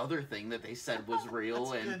about this other thing that they said was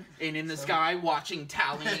real, and in the sky watching,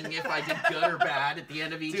 tallying if I did good or bad at the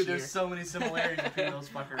end of each year. Dude, there's so many similarities between those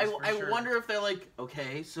fuckers. I wonder if they're like,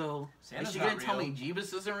 okay, so Santa's is she gonna tell me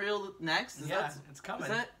Jeebus isn't real next? It's coming.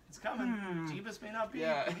 It's coming. Jeebus may not be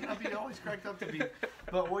always cracked up to be.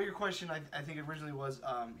 But what your question, I think originally was,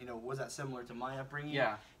 was that similar to my upbringing?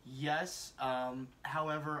 Yeah. Yes.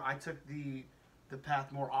 However, I took the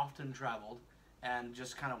path more often traveled, and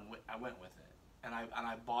just kind of I went with it, and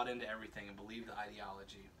I bought into everything and believed the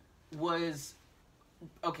ideology.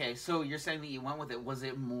 Okay, so you're saying that you went with it. Was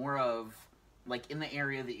it more of, like, in the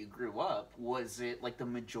area that you grew up, was it like the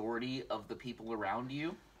majority of the people around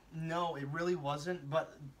you? No, it really wasn't.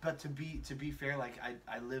 But to be fair, like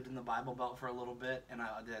I lived in the Bible Belt for a little bit, and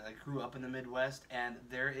I grew up in the Midwest, and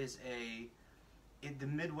there is the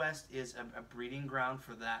Midwest is a breeding ground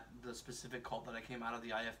for the specific cult that I came out of, the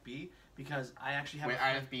IFB, because I actually have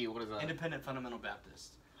IFB, what is that? Independent Fundamental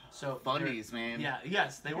Baptist. So Fundies, man. Yeah,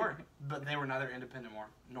 yes, they were, but they were neither independent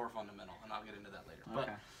nor fundamental, and I'll get into that later.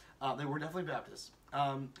 Okay. But they were definitely Baptist.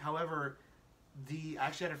 However, I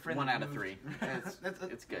actually had a friend. 1 out of 3.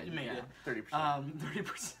 It's good. You made it. 30%.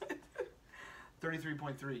 30%.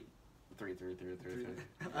 33.3. 3.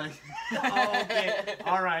 Oh, okay.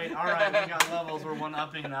 All right. We got levels. We're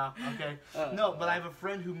one-upping now. Okay. No, but I have a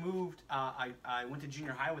friend who moved. I went to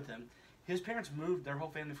junior high with him. His parents moved their whole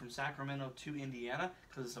family from Sacramento to Indiana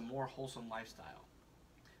because it's a more wholesome lifestyle.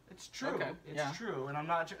 It's true. Okay. It's true, and I'm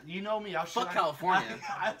not. You know me. Fuck California.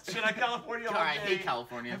 Shit on California. God, I hate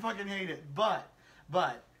California. I fucking hate it. But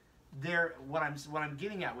what I'm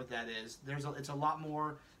getting at with that is it's a lot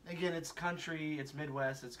more. Again, it's country, it's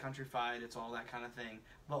Midwest, it's countrified, it's all that kind of thing.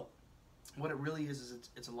 But what it really is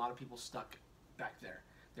it's a lot of people stuck back there.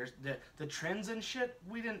 There's the trends and shit.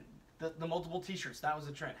 We didn't the multiple T-shirts. That was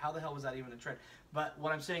a trend. How the hell was that even a trend? But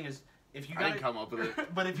what I'm saying is, if you I didn't come up with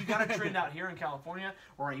it. But if you got a trend out here in California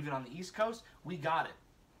or even on the East Coast, we got it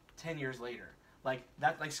 10 years later. Like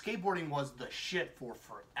skateboarding was the shit for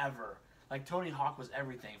forever. Like Tony Hawk was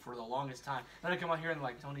everything for the longest time. Then I come out here and they're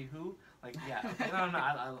like, Tony who? Like, yeah,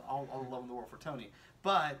 no, all the love in the world for Tony.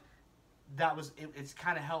 But that was it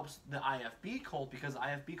kind of helps the IFB cult, because the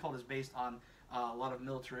IFB cult is based on a lot of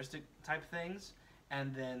militaristic type things.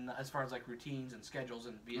 And then as far as like routines and schedules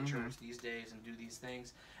and be at church these days and do these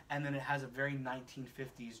things. And then it has a very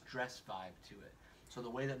 1950s dress vibe to it. So the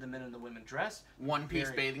way that the men and the women dress.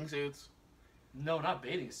 One-piece bathing suits? No, not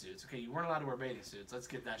bathing suits. Okay, you weren't allowed to wear bathing suits. Let's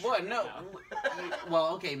get that shit right no.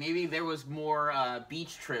 Well, okay, maybe there was more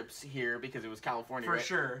beach trips here because it was California, for right?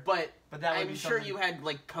 sure. But that I'm sure you had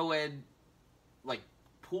like co-ed like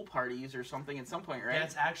pool parties or something at some point, right?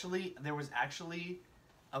 There was actually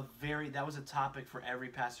that was a topic for every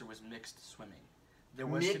pastor, was mixed swimming.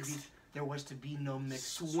 There was to be no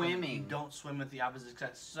mixed swimming. You don't swim with the opposite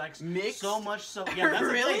sex. Mixed? So much so. Yeah, that's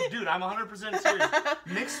really? The thing. Dude, I'm 100% serious.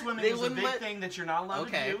 Mixed swimming is a big thing that you're not allowed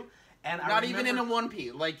to do. And not even in a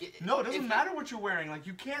one-piece. Like, no, it doesn't matter what you're wearing. Like,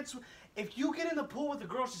 you can't if you get in the pool with a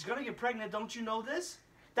girl, she's gonna get pregnant. Don't you know this?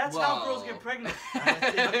 That's how girls get pregnant.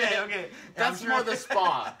 Okay. That's more the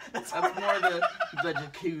spa. That's more the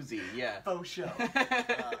jacuzzi, yeah. Faux show.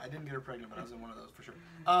 I didn't get her pregnant, but I was in one of those for sure.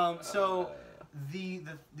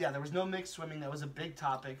 There was no mixed swimming. That was a big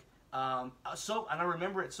topic. And I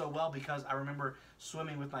remember it so well because I remember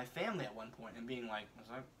swimming with my family at one point and being like,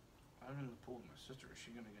 I'm in the pool with my sister. Is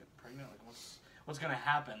she gonna get pregnant? Like, what's gonna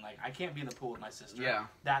happen? Like, I can't be in the pool with my sister. Yeah.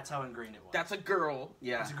 That's how ingrained it was. That's a girl.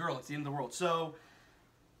 Yeah. It's a girl. It's the end of the world.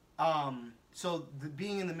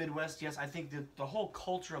 Being in the Midwest, yes, I think that the whole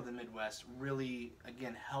culture of the Midwest really,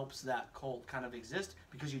 again, helps that cult kind of exist,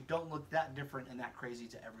 because you don't look that different and that crazy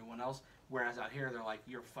to everyone else, whereas out here, they're like,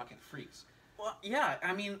 you're fucking freaks. Well, yeah,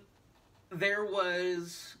 I mean,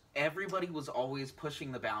 everybody was always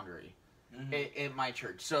pushing the boundary at my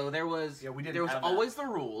church. So there was always the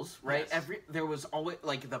rules, right? Yes. There was always,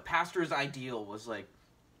 like, the pastor's ideal was like,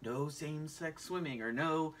 no same-sex swimming, or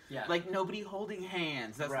nobody holding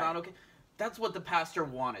hands. That's not okay. That's what the pastor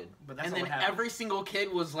wanted. But that's and then every single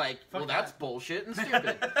kid was like, well, that's bullshit and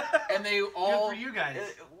stupid. And they all... Good for you guys.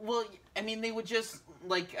 Well, I mean, they would just,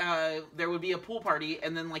 like, there would be a pool party,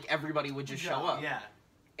 and then, like, everybody would just show up. Yeah.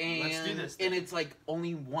 And, let's do this thing. And it's like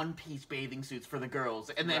only one-piece bathing suits for the girls.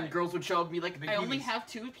 And then Right. girls would show up and be like, I only have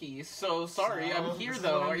two-piece, so sorry, I'm here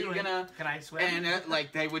though. Are you gonna... Can I swim? And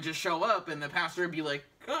like they would just show up and the pastor would be like,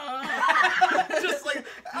 just like,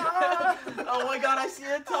 oh my god, I see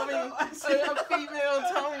a tummy. I see a female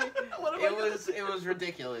tummy. It was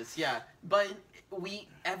ridiculous, yeah. But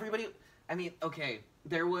everybody, I mean, okay,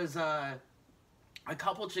 there was a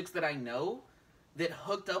couple chicks that I know that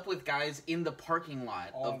hooked up with guys in the parking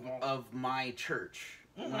lot of my church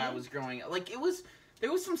when I was growing up. Like,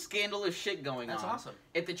 there was some scandalous shit going on. That's awesome.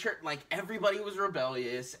 At the church, like, everybody was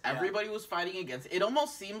rebellious. Yeah. Everybody was fighting against it. It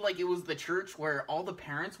almost seemed like it was the church where all the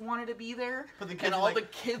parents wanted to be there, and all the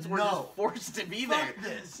kids were just forced to be there.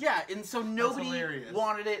 This. Yeah, and so nobody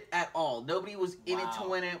wanted it at all. Nobody was in it to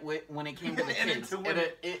win it when it came to the kids.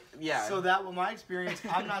 Yeah. So that was my experience.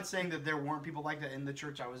 I'm not saying that there weren't people like that in the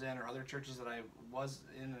church I was in or other churches that I was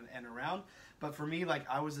in and around, but for me, like,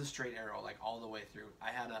 I was a straight arrow, like, all the way through. I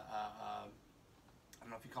had I don't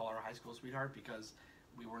know if you call her a high school sweetheart because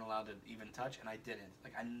we weren't allowed to even touch, and I didn't.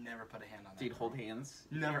 Like, I never put a hand on that. Did you hold hands?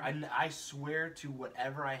 Never. I swear to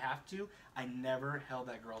whatever I have to, I never held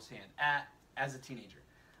that girl's hand as a teenager.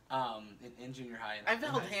 In junior high. I've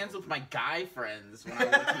held hands with my guy friends when I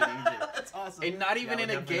was a teenager. That's awesome. And not even in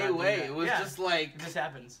a gay way. It was just like... It just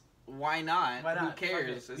happens. Why not? Why not? Who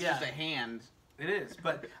cares? It's just a hand. It is,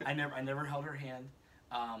 but I never held her hand.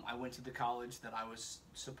 I went to the college that I was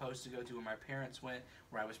supposed to go to, where my parents went,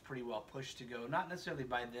 where I was pretty well pushed to go, not necessarily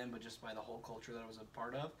by them, but just by the whole culture that I was a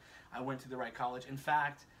part of. I went to the right college. In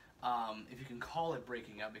fact, if you can call it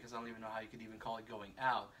breaking up, because I don't even know how you could even call it going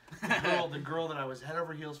out, the girl that I was head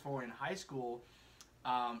over heels for in high school,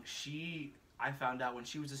 I found out when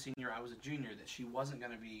she was a senior, I was a junior, that she wasn't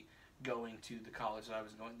going to be going to the college that I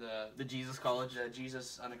was going, the Jesus college, the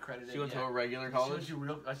Jesus unaccredited. She went to a regular college.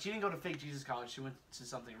 She didn't go to fake Jesus college. She went to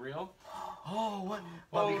something real. Oh, what?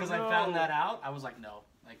 Well, because I found that out, I was like, no,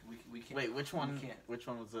 like we can't. Wait, which one? Can't. Which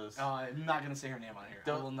one was this? I'm not gonna say her name on here.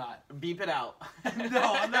 I will not beep it out.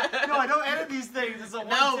 No, I'm not. No, I don't edit these things. It's a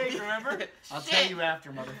one take. Remember? I'll tell you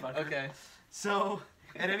after, motherfucker. Okay. So,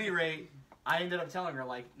 at any rate, I ended up telling her,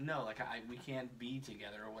 like, no, like, we can't be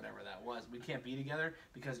together, or whatever that was. We can't be together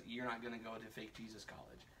because you're not going to go to fake Jesus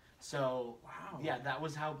college. So, wow. Yeah, that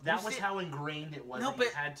was how ingrained it was. No, but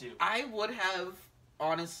you had to. I would have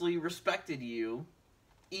honestly respected you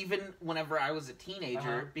even whenever I was a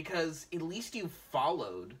teenager because at least you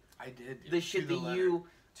followed. I did. The shit that you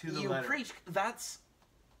preached.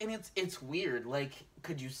 And it's weird. Like,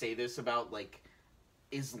 could you say this about, like,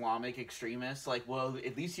 Islamic extremists? Like, well,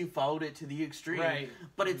 at least you followed it to the extreme. Right.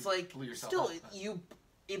 But it's like, still,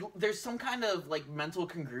 there's some kind of, like, mental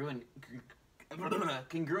congruency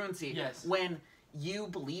when you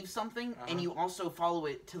believe something and you also follow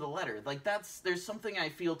it to the letter. Like, there's something I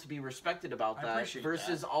feel to be respected about that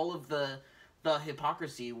versus all of the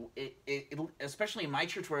hypocrisy. It especially in my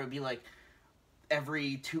church where it would be like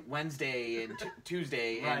every Wednesday and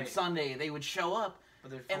Tuesday and Sunday they would show up.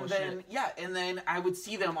 And then I would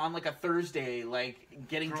see them on like a Thursday, like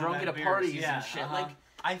getting drunk at parties and shit. Like,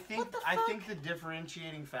 I think the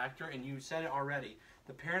differentiating factor, and you said it already,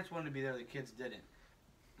 the parents wanted to be there, the kids didn't.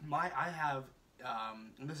 I have,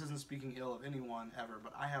 and this isn't speaking ill of anyone ever,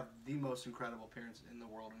 but I have the most incredible parents in the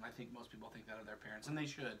world, and I think most people think that of their parents, and they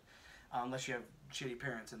should, unless you have shitty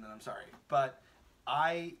parents, and then I'm sorry. But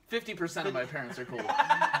 50% of my parents are cool.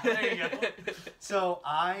 There you go. So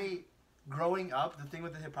growing up, the thing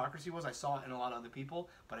with the hypocrisy was I saw it in a lot of other people,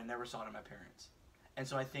 but I never saw it in my parents. And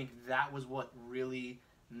so I think that was what really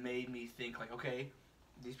made me think, like, okay,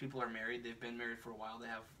 these people are married. They've been married for a while. They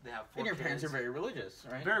have 4 kids. And your parents are very religious,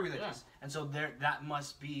 right? Very religious. Yeah. And so that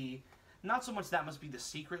must be, not so much that must be the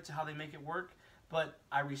secret to how they make it work, but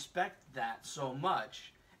I respect that so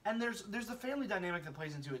much. And there's the family dynamic that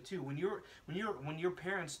plays into it too. When your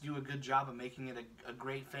parents do a good job of making it a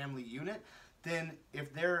great family unit, then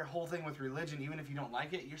if their whole thing with religion, even if you don't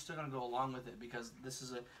like it, you're still going to go along with it because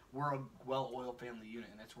we're a well-oiled family unit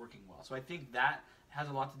and it's working well. So I think that has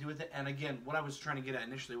a lot to do with it. And again, what I was trying to get at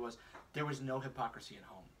initially was there was no hypocrisy at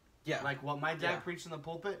home. Yeah. Like what my dad preached in the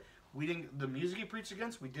pulpit, the music he preached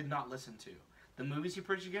against, we did not listen to. The movies he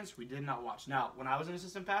preached against, we did not watch. Now, when I was an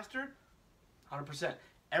assistant pastor, 100%.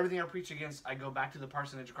 Everything I preach against, I go back to the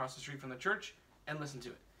parsonage across the street from the church and listen to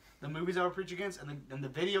it. The movies I would preach against, and the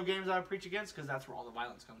video games I would preach against, because that's where all the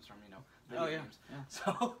violence comes from, video games. Yeah.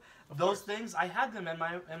 So those things, I had them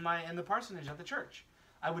in the parsonage at the church.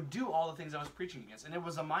 I would do all the things I was preaching against, and it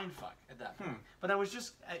was a mind fuck at that point. But I was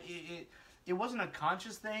just, it wasn't a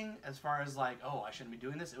conscious thing as far as like, oh, I shouldn't be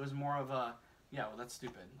doing this. It was more of a, Yeah, well, that's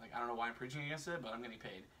stupid. Like, I don't know why I'm preaching against it, but I'm getting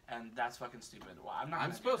paid, and that's fucking stupid. Well,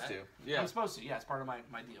 I'm supposed to. Yeah. I'm supposed to. Yeah, it's part of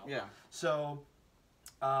my deal. Yeah. So,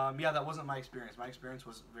 yeah, that wasn't my experience. My experience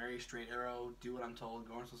was very straight arrow, do what I'm told,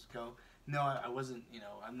 go where I'm supposed to go. No, I wasn't,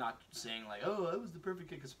 I'm not saying like, oh, I was the perfect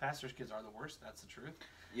kid, because pastors' kids are the worst. That's the truth.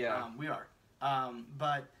 Yeah. We are.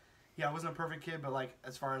 But, yeah, I wasn't a perfect kid, but, like,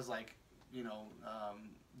 as far as, like,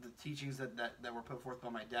 the teachings that were put forth by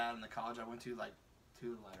my dad and the college I went to, like, to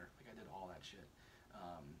the letter. Like, I did all that shit.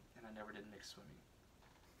 And I never did mixed swimming.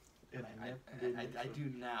 And I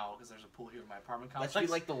do now, because there's a pool here in my apartment complex. That should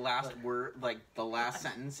be like the last word, like the last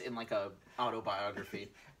sentence in like a autobiography.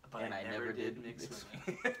 But and I never did mixed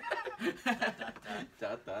swimming.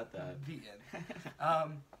 dot. The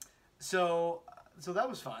end. So that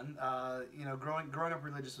was fun. Growing up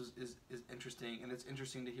religious is interesting, and it's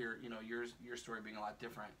interesting to hear your story being a lot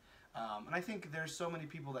different. And I think there's so many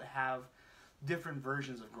people that have different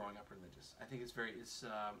versions of growing up religious. I think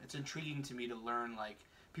it's intriguing to me to learn like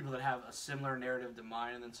people that have a similar narrative to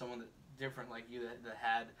mine, and then someone that different like you that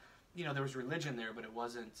had, there was religion there, but it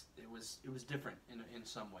wasn't. It was different in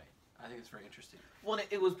some way. I think it's very interesting. Well,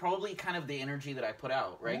 it was probably kind of the energy that I put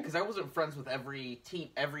out, right? Because I wasn't friends with every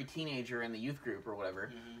teenager in the youth group or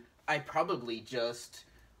whatever. Mm-hmm. I probably just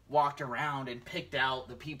walked around and picked out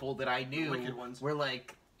the people that I knew were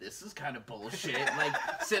like, this is kind of bullshit. Like,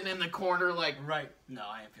 sitting in the corner, like... Right. No,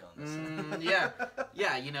 I ain't feeling this. Yeah.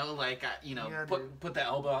 Yeah, put that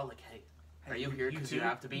elbow out, like, hey, are you here because you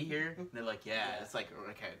have to be here? And they're like, yeah. It's like,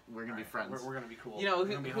 okay, we're going to be friends. We're going to be cool.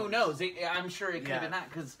 Who knows? I'm sure it could have been that,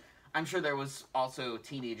 because I'm sure there was also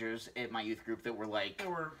teenagers at my youth group that were like... They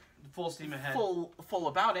were full steam ahead. Full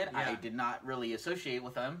about it. Yeah. I did not really associate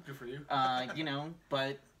with them. Good for you.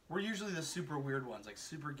 But... We're usually the super weird ones, like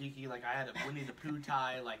super geeky. Like I had a Winnie the Pooh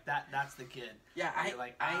tie, like that. That's the kid. Yeah, I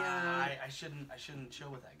shouldn't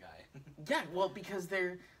chill with that guy. Yeah, well, because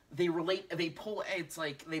they pull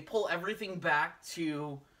everything back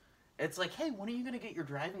to, it's like, hey, when are you gonna get your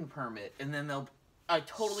driving permit? And then they'll, and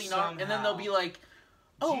then they'll be like,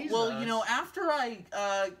 oh, Jesus. Well, after I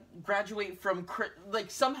graduate from,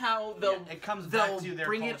 somehow they'll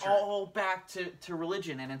bring it all back to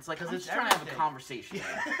religion, and it's like, I'm just trying to have a conversation.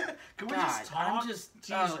 Yeah. Can we just talk?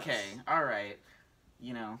 Okay, all right,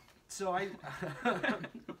 So yeah,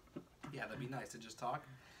 that'd be nice to just talk.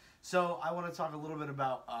 So I want to talk a little bit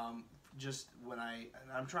about just when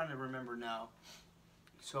I'm trying to remember now.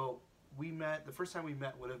 So the first time we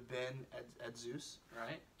met would have been at Zeus,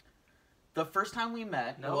 right? The first time we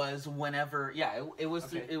met was whenever, it was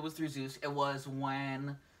through Zeus. It was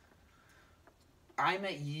when I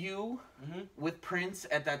met you with Prince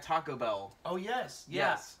at that Taco Bell. Oh, yes.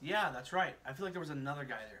 Yeah, that's right. I feel like there was another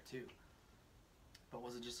guy there, too. But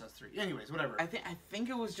was it just us three? Anyways, whatever. I think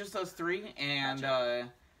it was just us three, and, gotcha.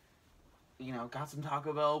 Got some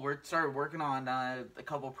Taco Bell. We started working on a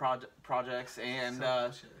couple projects, and,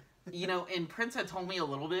 and Prince had told me a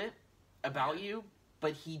little bit about you.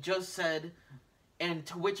 But he just said, and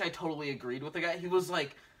to which I totally agreed with the guy. He was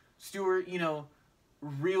like, Stuart,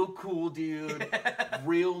 real cool dude,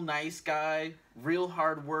 real nice guy, real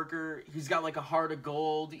hard worker. He's got like a heart of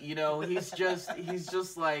gold. He's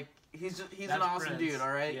just like, he's an awesome Prince. Dude. All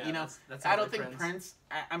right. Yeah, I don't think Prince.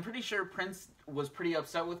 I'm pretty sure Prince was pretty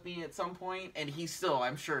upset with me at some point, and he still,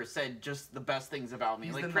 I'm sure, said just the best things about me.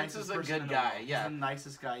 Like Prince is a good guy. Yeah, he's the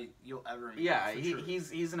nicest guy you'll ever meet. Yeah,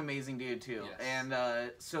 he's an amazing dude too. Yes. And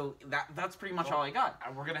so that's pretty much all I got.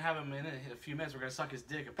 We're gonna have him in a few minutes. We're gonna suck his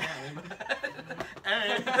dick apparently.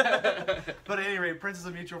 But at any rate, Prince is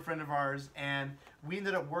a mutual friend of ours, and we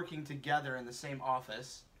ended up working together in the same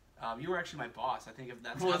office. You were actually my boss. I think if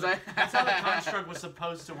that's how the construct was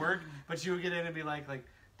supposed to work. But you would get in and be like,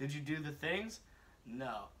 did you do the things?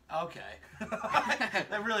 No. Okay.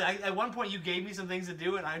 Really, at one point you gave me some things to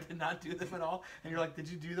do, and I did not do them at all. And you're like, did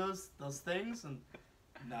you do those things? And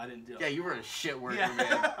no, I didn't do it. Yeah, you were a shit worker,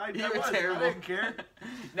 man. You were terrible. I didn't care.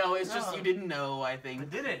 No, it's just you didn't know, I think. I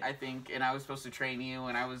didn't. I think, and I was supposed to train you,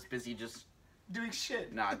 and I was busy just... doing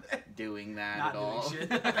shit. Not doing that at all. Not doing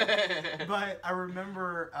shit. But I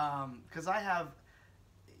remember, because I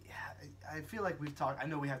feel like we've talked, I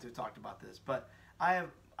know we have to have talked about this, but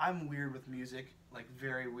I'm weird with music, like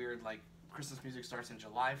very weird, like Christmas music starts in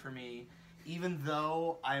July for me, even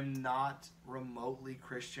though I'm not remotely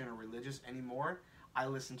Christian or religious anymore. I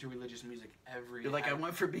listen to religious music every... You're like, I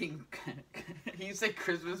went from being... You say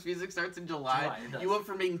Christmas music starts in July. You went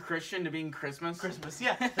from being Christian to being Christmas? Christmas,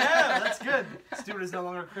 yeah. Yeah, that's good. Stuart is no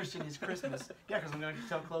longer Christian, he's Christmas. Yeah, because I'm going to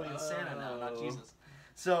tell Chloe it's Santa now, not Jesus.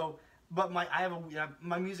 So, but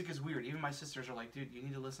my music is weird. Even my sisters are like, dude, you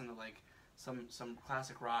need to listen to, like, some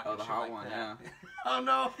classic rock. Oh, and the shit hot like one, that. yeah. Oh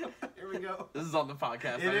no! Here we go. This is on the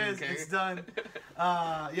podcast. It is. It's done.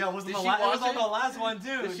 Yeah, it was Did on she it was watch on it? the last one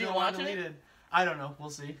too. Did she No, watch I it? deleted. I don't know. We'll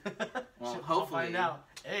see. Well, We'll hopefully. find out.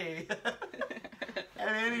 Hey.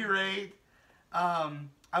 At any rate, I'm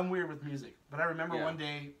weird with music, but I remember one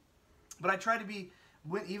day. But I tried to be,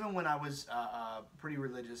 even when I was pretty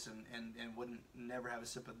religious and wouldn't never have a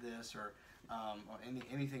sip of this or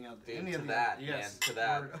anything else. Dude, any to of that, the, yes, man, to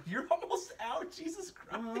that. You're almost out, Jesus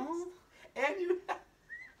Christ. And you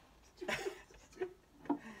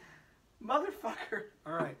motherfucker.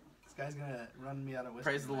 All right, this guy's gonna run me out of whiskey.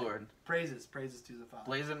 Praise the Lord. Praises to the Father.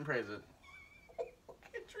 Blaze it and praise it. I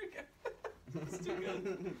can't drink it. It's too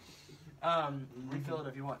good. Refill it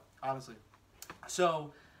if you want, honestly.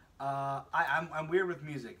 So, I'm weird with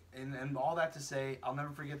music, and all that to say, I'll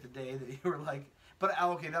never forget the day that you were like. But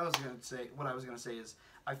okay, that was gonna say what I was gonna say is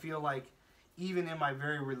I feel like even in my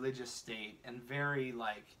very religious state and very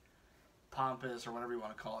like pompous or whatever you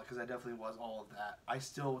want to call it, because I definitely was all of that, I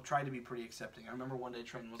still tried to be pretty accepting. I remember one day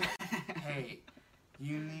Trenton was like, "Hey,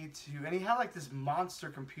 you need to," and he had like this monster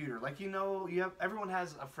computer, like everyone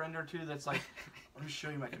has a friend or two that's like, "Let me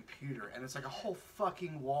show you my computer," and it's like a whole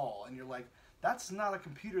fucking wall, and you're like, that's not a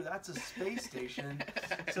computer, that's a space station.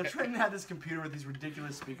 So Trenton had this computer with these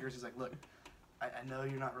ridiculous speakers. He's like, "Look, I know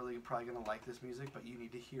you're not really probably going to like this music, but you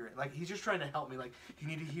need to hear it." Like, he's just trying to help me. Like, you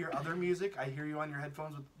need to hear other music. I hear you on your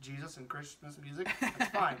headphones with Jesus and Christmas music. That's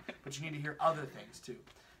fine. But you need to hear other things, too.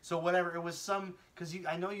 So whatever, it was some, because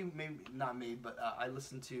I know you but I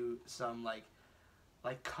listened to some, like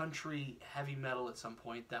country heavy metal at some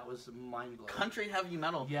point. That was mind-blowing. Country heavy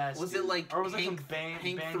metal? Yes. Was dude. it like or was it Hank, some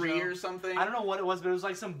Hank banjo? 3 or something? I don't know what it was, but it was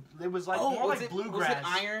like more like bluegrass.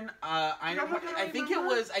 Was it Iron? I think it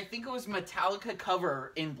was Metallica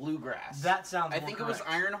cover in bluegrass. That sounds. I think it was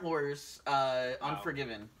Iron Horse,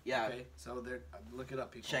 Unforgiven. Yeah. Okay, so there. Look it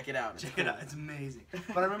up, people. Check it out. Check it out. It's amazing.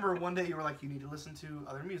 But I remember one day you were like, "You need to listen to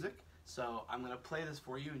other music." So I'm gonna play this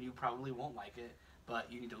for you, and you probably won't like it,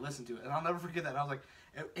 but you need to listen to it. And I'll never forget that. And I was like,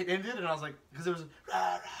 it ended, and I was like, because it was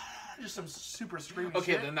just some super screaming shit.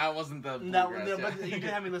 Okay, then that wasn't the No, bluegrass. but you did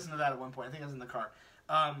have me listen to that at one point. I think I was in the car.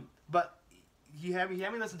 But he had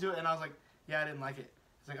me listen to it, and I was like, yeah, I didn't like it.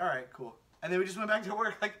 He's like, all right, cool. And then we just went back to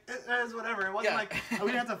work, like, it's whatever. It wasn't like, we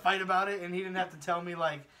didn't have to fight about it, and he didn't have to tell me,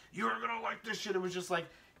 like, you're going to like this shit. It was just like,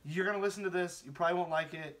 you're going to listen to this. You probably won't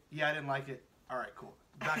like it. Yeah, I didn't like it. All right, cool.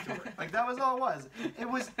 Back to work. Like, that was all it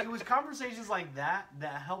was. It was conversations like that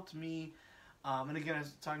helped me. And again, I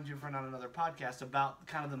was talking to your friend on another podcast about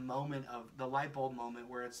kind of the moment of the light bulb moment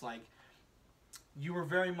where it's like, you were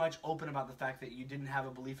very much open about the fact that you didn't have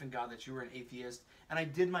a belief in God, that you were an atheist. And I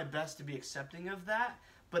did my best to be accepting of that.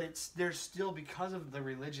 But there's still, because of the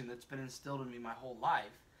religion that's been instilled in me my whole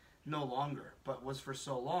life, no longer, but was for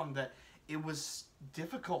so long, that it was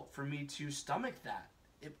difficult for me to stomach that.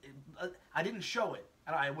 I didn't show it,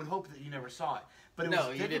 and I would hope that you never saw it. But it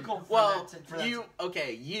was difficult for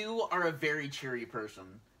that. You are a very cheery person.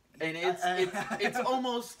 And it's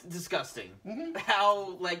almost disgusting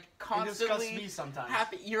how like constantly it disgusts me sometimes.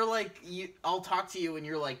 Happy. You're like I'll talk to you and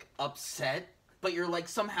you're like upset, but you're like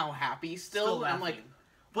somehow happy still. And I'm like,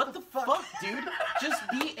 what the fuck, dude? Just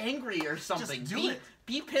be angry or something. Just do it.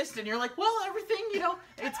 Be pissed, and you're like, well, everything,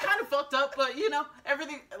 it's kind of fucked up, but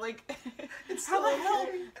everything, like, it's how the hell,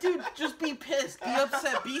 dude? Just be pissed, be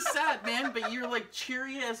upset, be sad, man. But you're like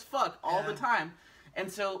cheery as fuck all the time,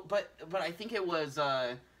 and so, but I think it was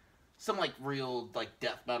some like real like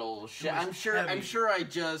death metal shit. I'm sure I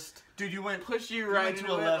just dude, you went pushed you right into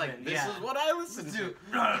 11. Like this is what I listen to.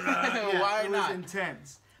 Why it not? Was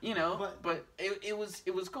intense. But it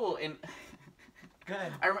was cool. And go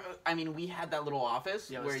ahead. I mean, we had that little office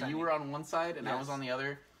where you were on one side and I was on the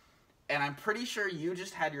other, and I'm pretty sure you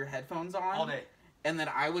just had your headphones on all day, and then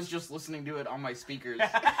I was just listening to it on my speakers. And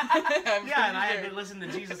I had to listen to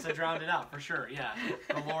Jesus to drown it out for sure. Yeah,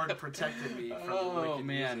 the Lord protected me from the wicked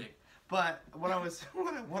music. But what I was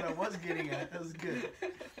getting at, that was good.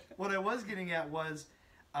 What I was getting at was,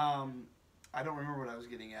 I don't remember what I was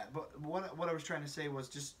getting at, but what I was trying to say was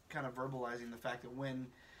just kind of verbalizing the fact that when,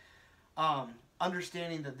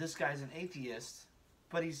 understanding that this guy's an atheist,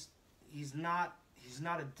 but he's not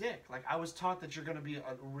a dick. Like, I was taught that you're going to be a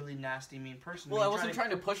really nasty, mean person. Well, I wasn't trying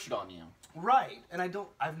to push it on you. Right, and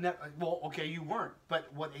I've never. Well, okay, you weren't,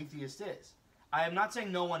 but what atheist is. I am not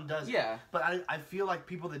saying no one does it. Yeah. But I feel like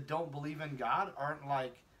people that don't believe in God aren't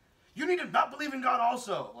like, you need to not believe in God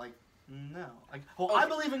also. Like, no. Like, well, I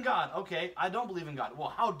believe in God. Okay, I don't believe in God. Well,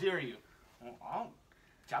 how dare you? Well,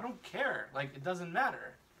 I don't care. Like, it doesn't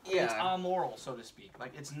matter. Yeah. It's amoral, so to speak.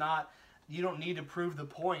 Like, it's not, you don't need to prove the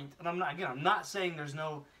point. And I'm not saying there's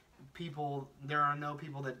no there are no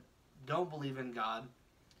people that don't believe in God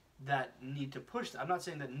that need to push that. I'm not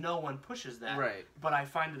saying that no one pushes that, right? But I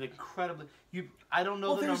find it incredibly. I don't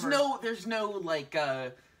know. Well, the there's numbers.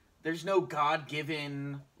 there's no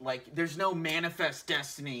God-given, like, there's no manifest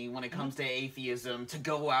destiny when it comes to atheism to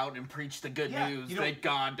go out and preach the good news that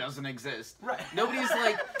God doesn't exist. Right. Nobody's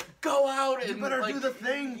like, go out and you better like, do the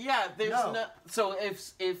thing. Yeah, there's no. So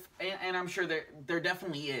if and I'm sure there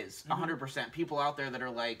definitely is 100% people out there that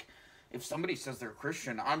are like, if somebody says they're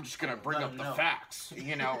Christian, I'm just gonna bring up the facts.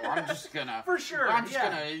 You know, I'm just gonna for sure. I'm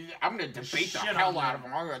gonna debate the hell out of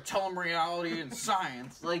them. I'm gonna tell them reality and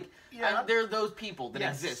science. Like, there are those people that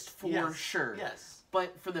exist for sure. Yes,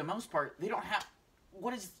 but for the most part, they don't have.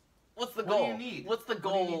 What's the What goal? do you need? What's the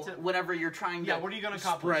goal? Whatever you're trying to. What are you gonna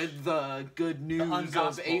accomplish? Spread the good news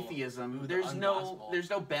of atheism. Ooh, there's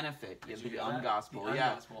no benefit. The ungospel.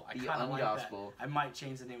 I kind of like that. I might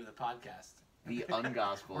change the name of the podcast. The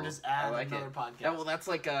ungospel. Or just add like another podcast. Yeah, well, that's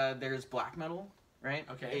like there's black metal, right?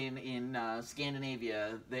 Okay. In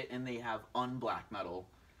Scandinavia, they have unblack metal,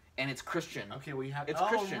 and it's Christian. Okay, we have. It's oh,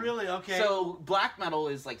 Christian. Really? Okay. So black metal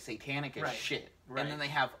is like satanic as shit, right. And then they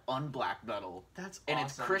have unblack metal. That's and awesome.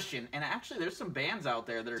 It's Christian. And actually, there's some bands out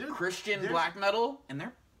there that are Christian black metal, and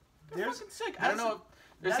they're fucking sick. I don't know if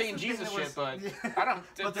they're saying Jesus shit, but I don't.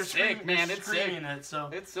 But they're sick, man. They're it's sick. It,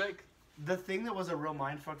 so it's sick. The thing that was a real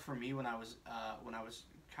mindfuck for me when I was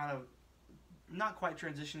kind of not quite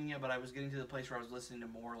transitioning yet, but I was getting to the place where I was listening to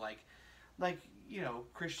more like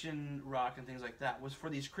Christian rock and things like that, was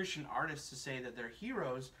for these Christian artists to say that their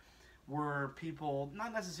heroes were people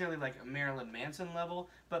not necessarily like a Marilyn Manson level,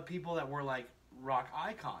 but people that were like rock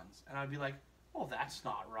icons, and I'd be like, well, that's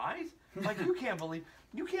not right. Like, you can't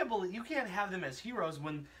have them as heroes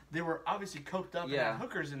when they were obviously coked up and had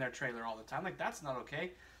hookers in their trailer all the time. Like, that's not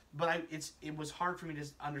okay. But it was hard for me to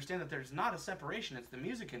understand that there's not a separation. It's the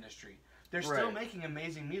music industry. They're still making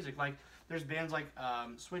amazing music. Like, there's bands like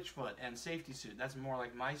Switchfoot and Safety Suit. That's more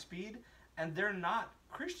like my speed. And they're not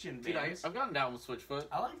Christian bands. Dude, I've gotten down with Switchfoot.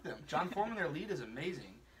 I like them. John Foreman, their lead, is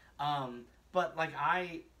amazing. But, like,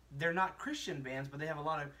 they're not Christian bands, but they have a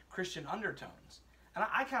lot of Christian undertones. And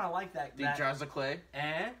I kind of like that. Jars of Clay?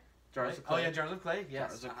 Jars of Clay. Oh, yeah, Jars of Clay. Yes.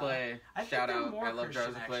 Jars of Clay. Shout out. I love Jars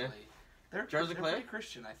of Clay. They're pretty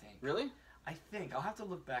Christian, I think. Really? I think. I'll have to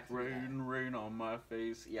look back. Rain on my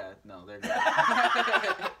face. Yeah, no, they're good.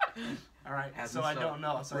 All right, so I don't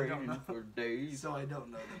know. For days. So I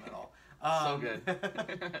don't know them at all. So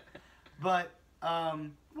good. But,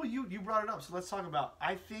 well, you brought it up, so let's talk about,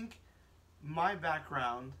 I think my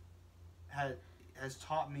background has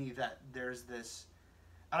taught me that there's this,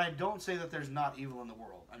 and I don't say that there's not evil in the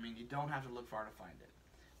world. I mean, you don't have to look far to find it.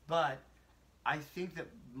 But I think that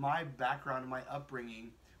my background and my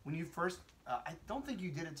upbringing, when you first, I don't think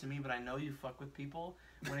you did it to me, but I know you fuck with people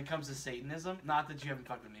when it comes to Satanism. Not that you haven't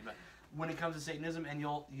fucked with me, but when it comes to Satanism, and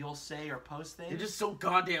you'll say or post things. You're just so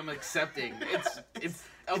goddamn accepting. It's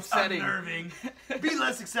upsetting. It's unnerving. Be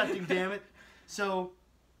less accepting, damn it. So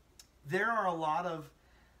there are a lot of,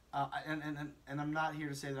 and I'm not here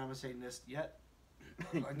to say that I'm a Satanist yet.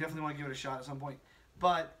 I definitely want to give it a shot at some point,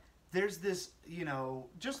 but there's this,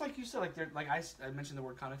 just like you said, like I mentioned the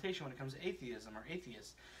word connotation when it comes to atheism or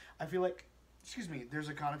atheists. I feel like, there's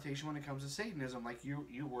a connotation when it comes to Satanism, like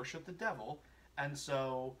you worship the devil, and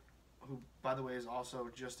so, who, by the way, is also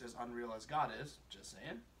just as unreal as God is, just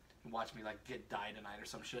saying. Watch me, like, die tonight or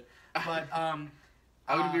some shit. But,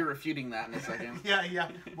 I would be refuting that in a second. Yeah.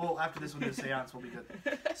 Well, after this one, the seance will be good.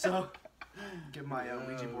 So, get my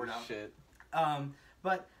Ouija board out. Shit.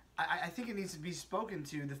 But I think it needs to be spoken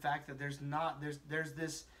to, the fact that there's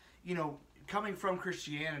this, coming from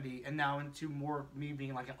Christianity and now into more me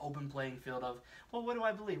being like an open playing field of, well, what do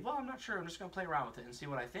I believe? Well, I'm not sure. I'm just going to play around with it and see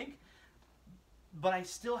what I think. But I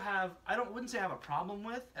still have, wouldn't say I have a problem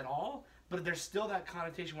with at all, but there's still that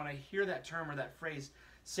connotation when I hear that term or that phrase,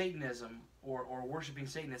 Satanism or worshiping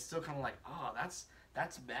Satan, it's still kind of like,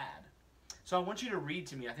 that's bad. So I want you to read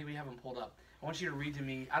to me. I think we have them pulled up. I want you to read to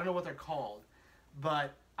me. I don't know what they're called,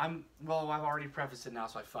 but I've already prefaced it now,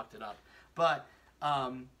 so I fucked it up. But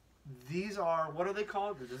these are, what are they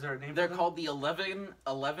called? Is there a name for them? They're called the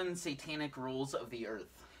 11 Satanic Rules of the Earth.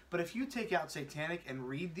 But if you take out satanic and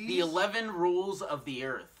read these... The 11 Rules of the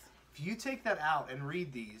Earth. If you take that out and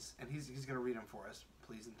read these, and he's going to read them for us,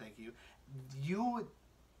 please and thank you.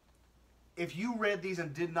 If you read these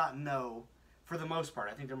and did not know, for the most part,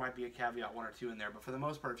 I think there might be a caveat, one or two in there, but for the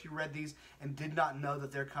most part, if you read these and did not know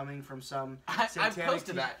that they're coming from some satanic... I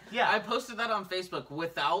posted that. Yeah. I posted that on Facebook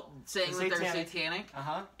without saying that they're satanic.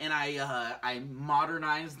 Uh-huh. And I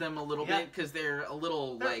modernized them a little bit because they're a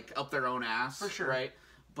little, like, up their own ass. For sure. Right?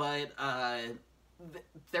 But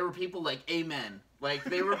there were people like amen, like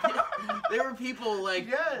they were people like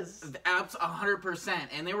yes, abs 100%,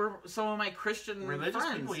 and they were some of my Christian religious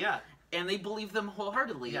friends, people, yeah, and they believed them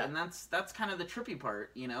wholeheartedly, yeah. and that's kind of the trippy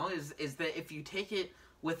part, you know, is that if you take it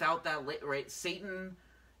without that, right, Satan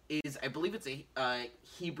is, I believe it's a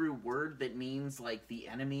Hebrew word that means like the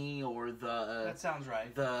enemy or the. That sounds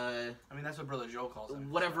right. I mean, that's what Brother Joe calls it.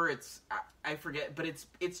 Whatever it's, I forget, but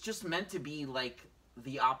it's just meant to be like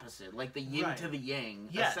the opposite, like the yin to the yang,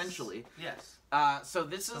 essentially. Yes. So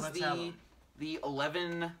this is the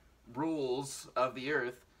 11 rules of the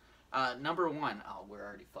earth. Number 1. Oh, we're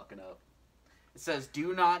already fucking up. It says,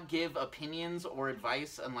 do not give opinions or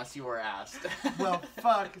advice unless you are asked. Well,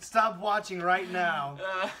 fuck. Stop watching right now.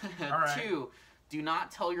 All right. 2. Do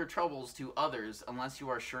not tell your troubles to others unless you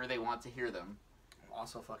are sure they want to hear them.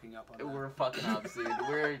 Also fucking up on that. We're fucking up, dude.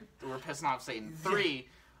 We're pissing off Satan. 3.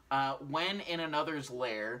 When in another's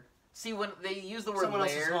lair. See, when they use the word someone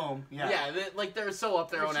lair, else's home. Yeah, they're so up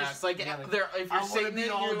their own ass. Like, they're, if you're Satan,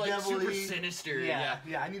 you're like super sinister. Yeah,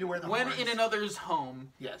 I need to wear the When horns. in another's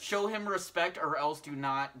home, show him respect or else do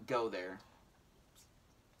not go there.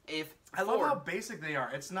 I love how basic they are.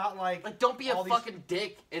 It's not like don't be a fucking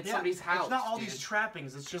dick at somebody's house. It's not all these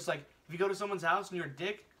trappings. It's just like, if you go to someone's house and you're a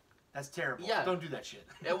dick, that's terrible. Yeah. Don't do that shit.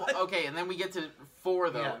 Okay, and then we get to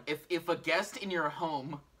 4, though. Yeah. If a guest in your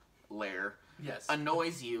home lair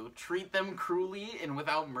annoys you, treat them cruelly and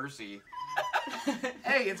without mercy.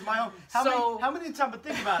 Hey, it's my home. How many times? But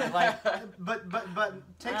think about it. Like,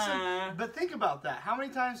 but think about that. How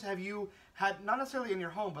many times have you had, not necessarily in your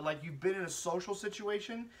home, but like you've been in a social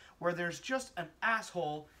situation where there's just an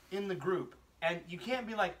asshole in the group, and you can't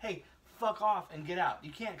be like, hey, fuck off and get out.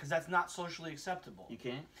 You can't, because that's not socially acceptable. You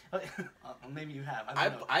can't? Maybe you have.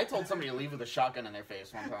 I told somebody to leave with a shotgun in their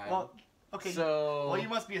face one time. Well, okay. So... Well, you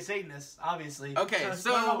must be a Satanist, obviously. Okay,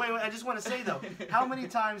 so... Wait. I just want to say, though, how many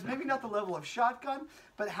times, maybe not the level of shotgun,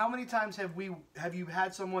 but how many times have you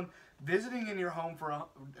had someone visiting in your home for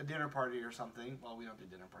a dinner party or something? Well, we don't do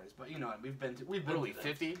dinner parties, but you know, we've been to... What are we,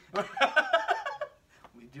 50?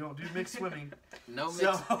 We don't do mixed swimming. No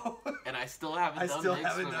mixed... And I still haven't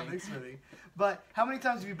done mixed swimming. But how many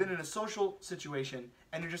times have you been in a social situation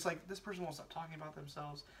and you're just like, this person won't stop talking about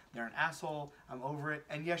themselves, they're an asshole, I'm over it.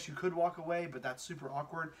 And yes, you could walk away, but that's super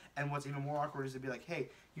awkward. And what's even more awkward is to be like, hey,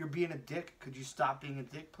 you're being a dick, could you stop being a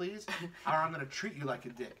dick, please? Or I'm going to treat you like a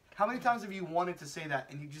dick. How many times have you wanted to say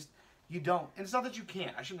that and you don't? And it's not that you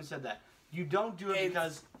can't, I shouldn't have said that. You don't do it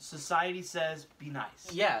because society says, be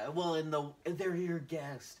nice. Yeah, well, they're your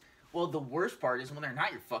guest. Well, the worst part is when they're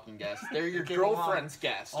not your fucking guest. They're your girlfriend's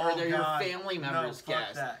guest. Or they're your family member's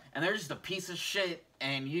guest. And they're just a piece of shit,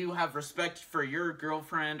 and you have respect for your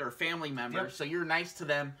girlfriend or family member, so you're nice to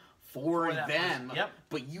them for them.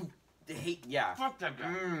 But you hate, Fuck that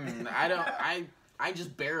guy. I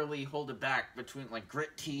just barely hold it back between, like,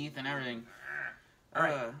 grit teeth and everything.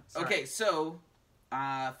 Alright. Okay, so,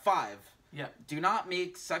 5. Yeah. Do not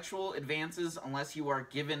make sexual advances unless you are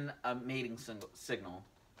given a mating signal.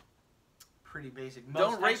 Pretty basic.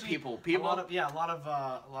 Don't rape people. A lot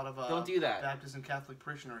of don't do that. Baptist and Catholic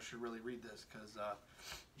parishioners should really read this because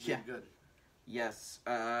it's good. Yes.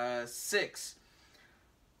 6.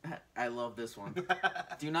 I love this one.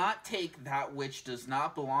 Do not take that which does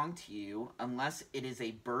not belong to you unless it is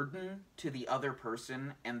a burden to the other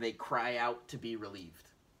person and they cry out to be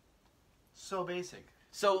relieved. So basic.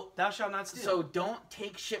 So thou shalt not steal. So don't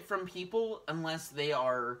take shit from people unless they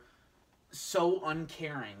are so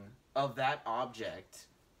uncaring of that object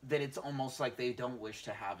that it's almost like they don't wish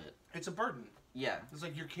to have it. It's a burden. Yeah. It's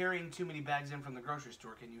like you're carrying too many bags in from the grocery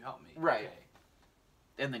store. Can you help me? Right. Okay.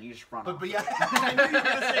 And then you just run off. But yeah, I knew you were going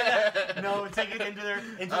to say that. No, take it into their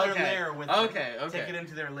lair with them. Okay. Take it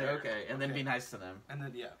into their lair. Okay, and then be nice to them. And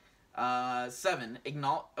then, 7.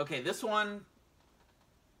 Okay, this one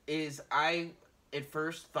is, I at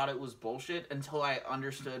first thought it was bullshit until I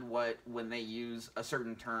understood when they use a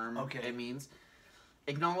certain term, it means.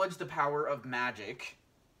 Acknowledge the power of magic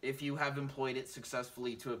if you have employed it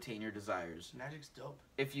successfully to obtain your desires. Magic's dope.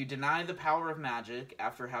 If you deny the power of magic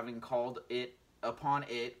after having called upon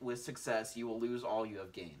it with success, you will lose all you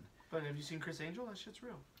have gained. But have you seen Chris Angel? That shit's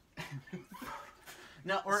real.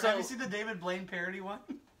 No, have you seen the David Blaine parody one?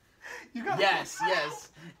 Yes.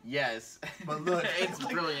 But look, it's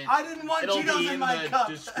brilliant. I didn't want Cheetos in my cup.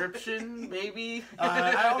 Description, maybe.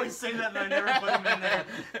 I always say that, and I never put them in there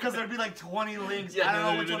because there'd be like 20 links. I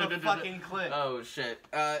don't know which one to fucking click. Oh shit.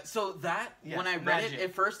 So that when I read it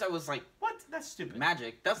at first, I was like, "What? That's stupid."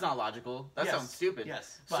 Magic? That's not logical. That sounds stupid.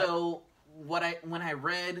 Yes. So when I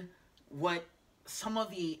read what some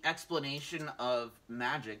of the explanation of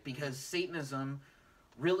magic, because Satanism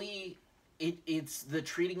really it's the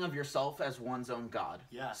treating of yourself as one's own god.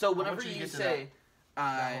 Yeah. So whenever you say...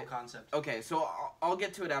 that whole concept. Okay, so I'll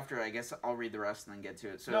get to it after. I guess I'll read the rest and then get to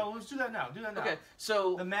it. So no, let's do that now. Okay,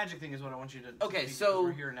 so the magic thing is what I want you to. Okay, speak, so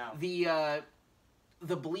we're here now.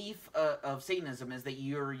 The belief of Satanism is that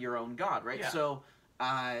you're your own god, right? Yeah. So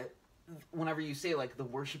whenever you say like the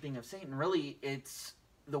worshiping of Satan, really it's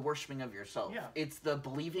the worshiping of yourself. Yeah. It's the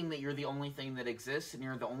believing that you're the only thing that exists and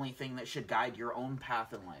you're the only thing that should guide your own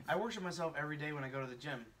path in life. I worship myself every day when I go to the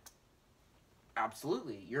gym.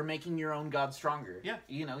 Absolutely. You're making your own God stronger. Yeah.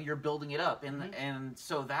 You know, you're building it up. And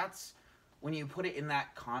so that's, when you put it in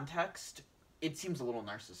that context, it seems a little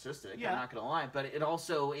narcissistic, Yeah. I'm not going to lie. But it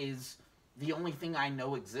also is, the only thing I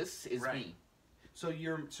know exists is Right. me. So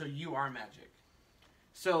you are magic.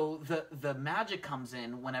 So the magic comes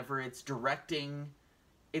in whenever it's directing,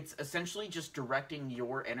 it's essentially just directing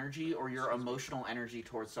your energy or your emotional energy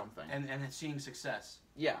towards something. And it's seeing success.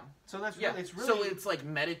 Yeah. So that's Yeah. it's really So it's like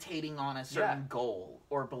meditating on a certain Yeah. goal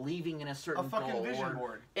or believing in a certain a fucking goal. vision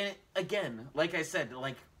board. And again, like I said,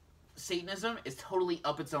 like Satanism is totally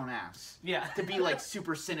up its own ass. Yeah. To be like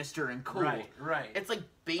super sinister and cool. Right. It's like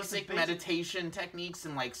basic meditation techniques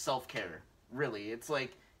and like self-care. Really. It's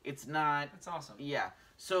like, it's not... That's awesome. Yeah.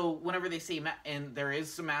 So whenever they say, and there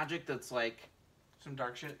is some magic that's like... Some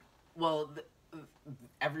dark shit. Well,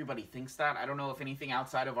 everybody thinks that. I don't know if anything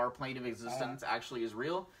outside of our plane of existence actually is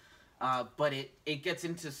real. But it gets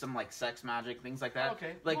into some like sex magic, things like that.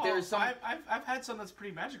 Okay. Like well, there's some. I've had some that's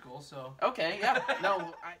pretty magical. So. Okay. Yeah.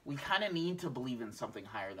 No. We kind of need to believe in something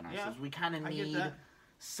higher than ourselves. Yeah, we kind of I get need that.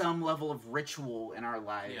 some level of ritual in our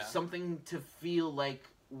lives. Yeah. Something to feel like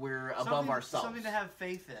we're above ourselves. Something to have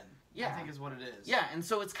faith in. Yeah. I think is what it is. Yeah, and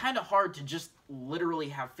so it's kind of hard to just literally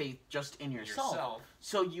have faith just in yourself.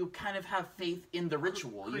 So you kind of have faith in the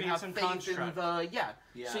ritual. You Create have some faith construct. in the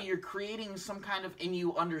Yeah. So you're creating some kind of, and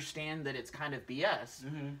you understand that it's kind of BS,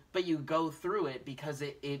 Mm-hmm. but you go through it because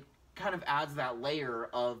it kind of adds that layer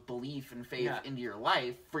of belief and faith into your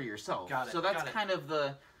life for yourself. Got it, So that's got it. kind of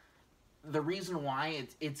the reason why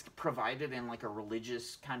it's provided in like a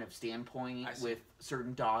religious kind of standpoint with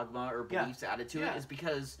certain dogma or beliefs added to it is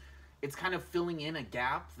because it's kind of filling in a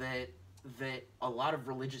gap that a lot of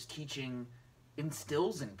religious teaching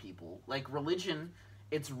instills in people. Like religion,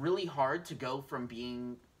 it's really hard to go from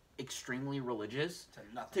being extremely religious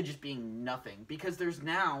to just being nothing, because there's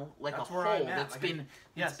now like a hole that's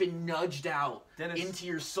been nudged out into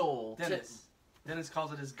your soul. Dennis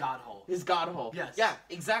calls it his God hole. His God hole. Yes. Yeah,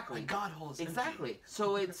 exactly. My God hole is exactly. empty.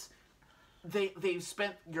 So it's they've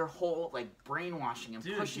spent your whole like brainwashing and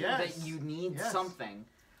pushing that you need something.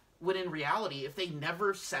 When in reality, if they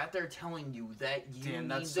never sat there telling you that you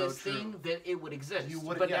need this thing, that it would exist.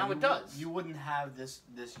 But now it does. You wouldn't have this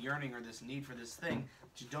yearning or this need for this thing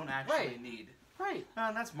that you don't actually need. Right.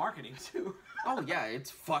 And that's marketing too. Oh yeah,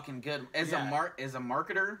 it's fucking good. As a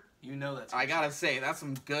marketer, you know that's. I gotta say that's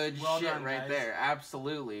some good shit done, right guys. there.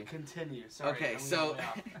 Absolutely. Continue. Sorry. Okay,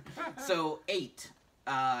 so 8.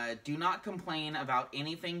 Do not complain about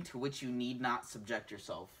anything to which you need not subject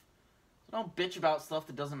yourself. Don't bitch about stuff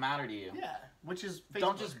that doesn't matter to you. Yeah, which is Facebook.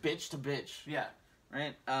 Don't just bitch to bitch. Yeah.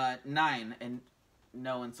 Right? 9, and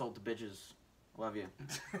no insult to bitches. Love you.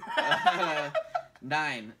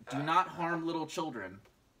 9, do not harm little children.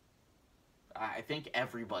 I think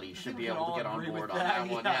everybody should be able to get on board on that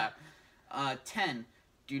one. Yeah. 10,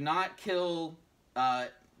 do not kill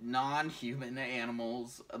non-human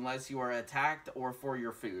animals unless you are attacked or for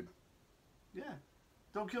your food. Yeah.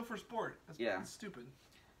 Don't kill for sport. That's stupid.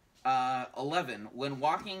 11, when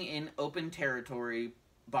walking in open territory,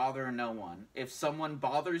 bother no one. If someone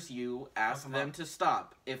bothers you, ask them to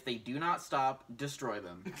stop. If they do not stop, destroy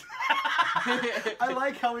them. I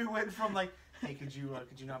like how we went from like, hey, could you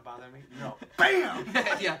not bother me? No. Bam!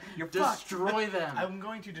 Yeah, You're destroy fucked. them. I'm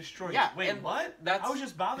going to destroy you. Yeah, Wait, what? I was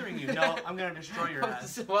just bothering you. No, I'm going to destroy your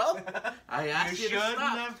ass. Well, I asked you to shouldn't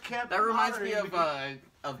stop. have kept That reminds me bothering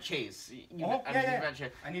of Chase.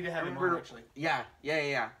 I need to have him on, actually.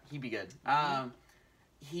 Yeah. He'd be good. I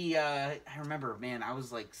remember, man, I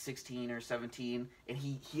was like 16 or 17, and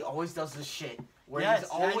he always does this shit where he's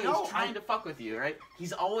always trying to fuck with you, right?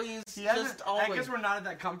 He's always I guess we're not at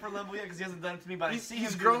that comfort level yet because he hasn't done it to me, but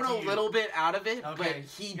he's grown a little bit out of it, but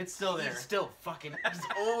it's still there. He's still fucking. He's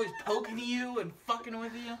always poking you and fucking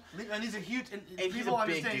with you. And he's a huge. And he's people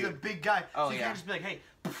understand he's a big guy. Oh, so you can't just be like, hey,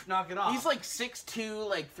 knock it off. He's like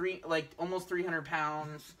 6'2", like almost 300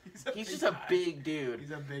 pounds. He's just a big dude.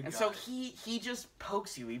 He's a big guy. And so he just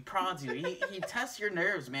pokes you. He prods you. he tests your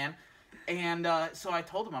nerves, man. And so I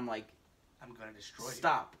told him, I'm like, I'm gonna destroy you.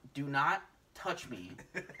 Stop. Do not touch me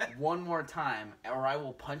one more time or I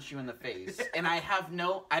will punch you in the face. And I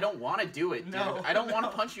don't want to do it, dude. No, I don't want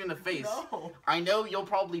to punch you in the face. No. I know you'll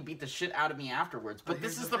probably beat the shit out of me afterwards, but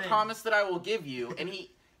this is the promise that I will give you. And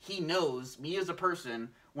he knows me as a person,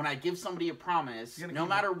 when I give somebody a promise, no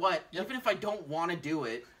matter what, even if I don't want to do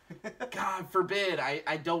it, God forbid,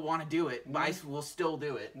 I don't want to do it, but I will still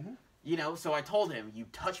do it. Mm-hmm. You know, so I told him, you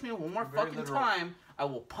touch me one more fucking time, I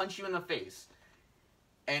will punch you in the face.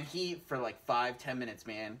 And he, for like 5-10 minutes,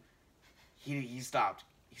 man, he stopped.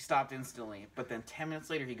 He stopped instantly. But then 10 minutes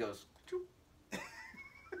later, he goes,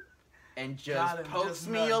 and just pokes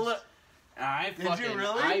me a little. I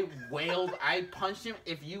wailed. I punched him.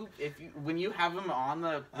 When you have him on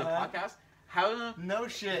the podcast, no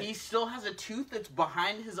shit. He still has a tooth that's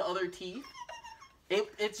behind his other teeth.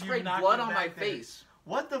 It sprayed blood on my face.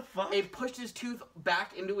 What the fuck? It pushed his tooth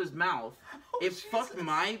back into his mouth. It fucked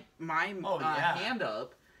my hand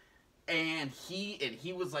up, and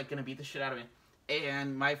he was like gonna beat the shit out of me.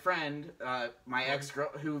 And my friend, my ex-girl,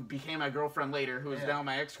 who became my girlfriend later, who is now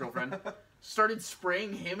my ex-girlfriend, started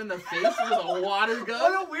spraying him in the face with a water gun.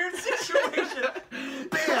 What a weird situation.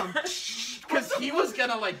 Bam. Because he was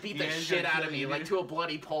gonna like beat the shit out of me, like to a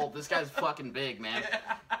bloody pulp. This guy's fucking big, man.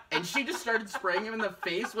 And she just started spraying him in the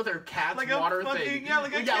face with her cat's water thing. Yeah,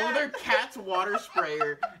 like a cat. With her cat's water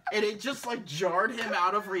sprayer, and it just like jarred him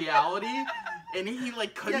out of reality. And he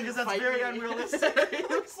like couldn't because that's fight very me. unrealistic.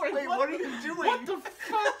 Like, wait, what are you doing? What the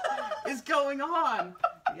fuck is going on?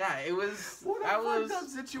 Yeah, it was. What a fucked up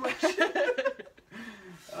situation.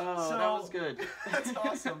 That was good. That's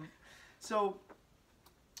awesome. So,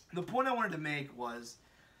 the point I wanted to make was,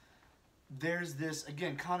 there's this,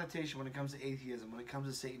 again, connotation when it comes to atheism, when it comes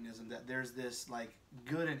to Satanism, that there's this, like,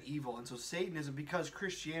 good and evil. And so Satanism, because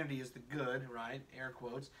Christianity is the good, right, air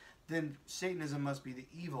quotes, then Satanism must be the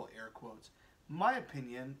evil, air quotes. My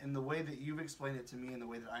opinion, and the way that you've explained it to me and the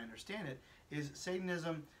way that I understand it, is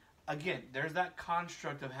Satanism, again, there's that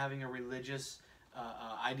construct of having a religious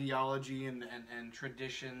ideology and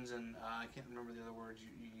traditions, and I can't remember the other words you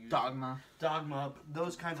used. Dogma,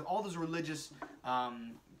 those kinds of, all those religious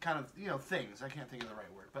kind of, things. I can't think of the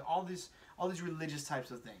right word, but all these religious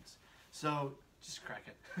types of things. So, just crack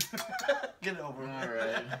it. Get it over with.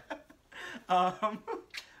 All right.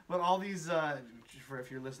 But all these, for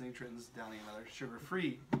if you're listening, Trenton's downing another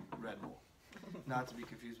sugar-free Red Bull, not to be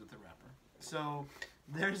confused with the rapper. So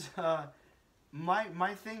there's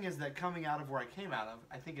my thing is that coming out of where I came out of,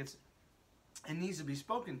 I think it needs to be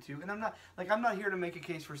spoken to, and I'm not here to make a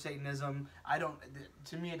case for Satanism.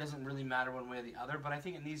 To me, it doesn't really matter one way or the other. But I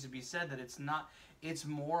think it needs to be said that it's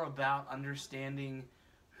more about understanding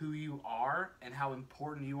who you are and how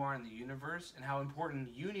important you are in the universe and how important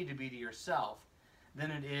you need to be to yourself than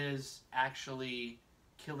it is actually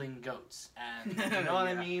killing goats. And you know what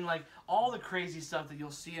I mean? Like, all the crazy stuff that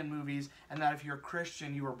you'll see in movies, and that if you're a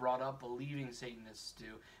Christian, you were brought up believing Satanists do.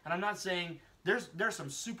 And I'm not saying there's some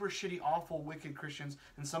super shitty, awful, wicked Christians,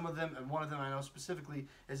 and some of them, and one of them I know specifically,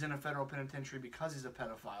 is in a federal penitentiary because he's a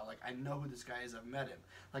pedophile. Like, I know who this guy is. I've met him.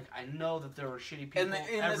 Like, I know that there are shitty people in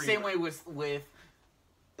the same way with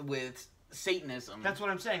Satanism. That's what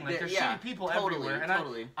I'm saying. Like, there's shitty people everywhere.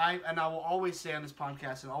 And I will always say on this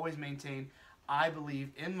podcast and always maintain, I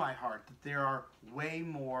believe in my heart that there are way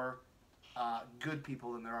more good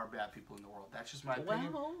people than there are bad people in the world. That's just my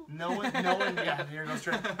opinion. No one, yeah, here goes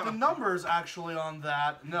straight. The numbers actually on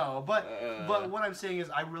that, no. But what I'm saying is,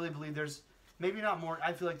 I really believe there's maybe not more.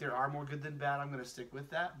 I feel like there are more good than bad. I'm going to stick with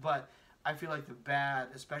that. But I feel like the bad,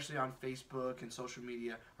 especially on Facebook and social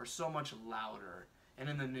media, are so much louder, and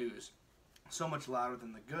in the news, so much louder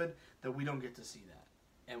than the good, that we don't get to see that.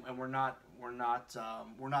 And we're not,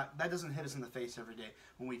 that doesn't hit us in the face every day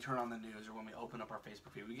when we turn on the news or when we open up our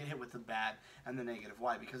Facebook feed. We get hit with the bad and the negative.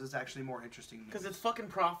 Why? Because it's actually more interesting. Because it's fucking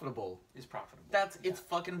profitable. It's profitable. It's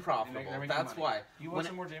fucking profitable. That's money. Why. You want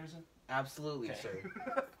some more Jameson? Absolutely, sir.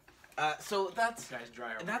 So that's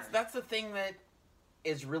the thing that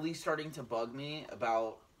is really starting to bug me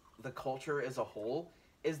about the culture as a whole,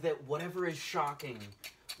 is that whatever is shocking,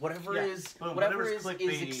 whatever is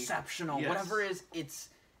exceptional, whatever is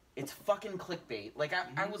it's fucking clickbait. Like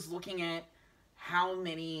I was looking at how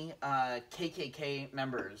many KKK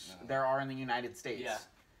members there are in the United States. Yeah.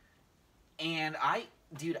 And I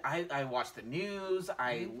watch the news.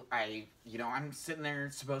 I'm sitting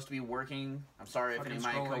there supposed to be working. I'm sorry if any of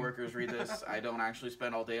my coworkers read this. I don't actually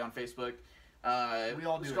spend all day on Facebook. We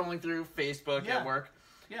all do scrolling through Facebook at work.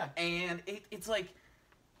 Yeah. And it's like,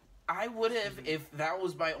 I would have, if that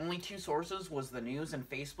was my only two sources, was the news and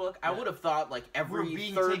Facebook, I would have thought, like,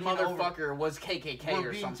 every third motherfucker was KKK or something.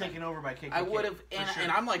 We're being taken over by KKK. I would have,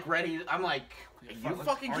 and I'm, like, ready, I'm like, you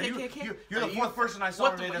fucking KKK? You're the fourth person I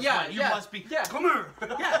saw today that's right. You must be, come here!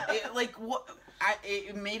 Yeah, what,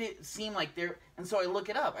 it made it seem like there, and so I look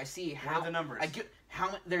it up, I see how... What are the numbers?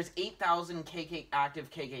 There's 8,000 active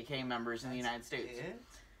KKK members in the United States.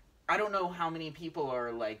 I don't know how many people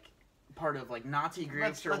are, like, part of, like, Nazi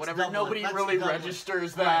groups or whatever. Nobody really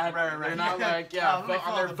registers that. Right. They're not like, on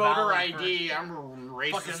their voter ID, I'm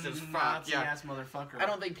racist as fuck. Nazi-ass motherfucker. I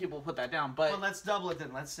don't think people put that down, but... Well, let's double it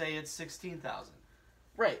then. Let's say it's 16,000.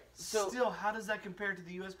 Right. So still, how does that compare to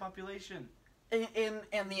the U.S. population?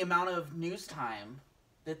 And the amount of news time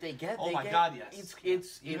that they get. Oh my God, yes.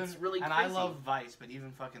 It's really crazy. And I love Vice, but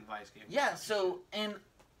even fucking Vice gave me Yeah, so, and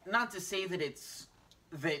not to say that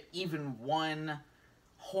that even one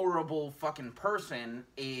horrible fucking person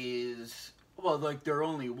is, well, like, they're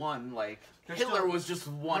only one, like, Hitler was just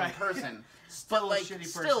one person. Still but, like, a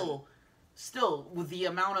shitty person. Still, with the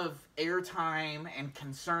amount of airtime and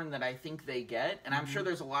concern that I think they get, and I'm sure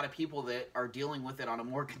there's a lot of people that are dealing with it on a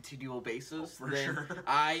more continual basis than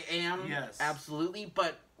I am. Yes. Absolutely.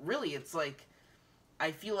 But really, it's like,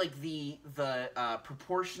 I feel like the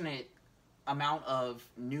proportionate amount of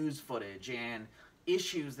news footage and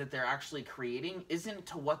issues that they're actually creating isn't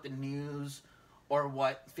to what the news or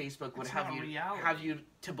what Facebook would have you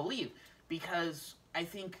to believe, because I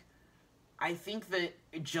think that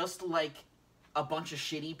just like a bunch of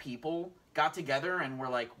shitty people got together and were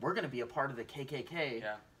like, we're going to be a part of the KKK,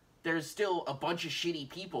 there's still a bunch of shitty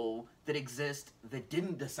people that exist that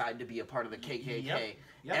didn't decide to be a part of the KKK.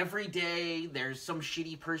 Yep. Every day there's some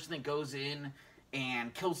shitty person that goes in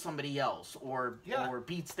and kills somebody else or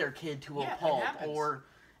beats their kid to a pulp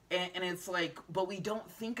and it's like, but we don't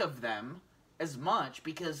think of them as much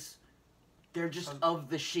because they're just of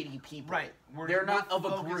the shitty people. Right. They're not of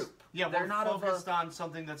a group. Yeah, they're we're not focused on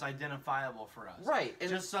something that's identifiable for us. Right. And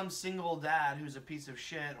just some single dad who's a piece of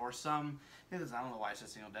shit, or some, I don't know why I said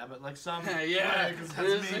single dad, but like some, because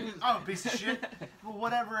that's me. Oh, a piece of shit. Well,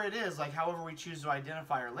 whatever it is, like however we choose to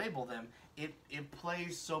identify or label them, it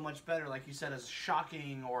plays so much better, like you said, as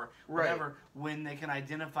shocking or whatever, when they can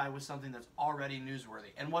identify with something that's already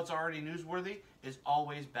newsworthy. And what's already newsworthy is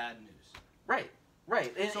always bad news. Right.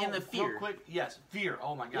 Right, and the fear. Real quick, yes, fear.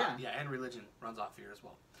 Oh my God, yeah, and religion runs off fear as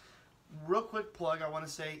well. Real quick plug, I want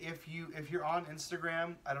to say, if you're on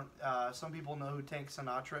Instagram, I don't. Some people know who Tank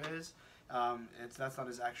Sinatra is. That's not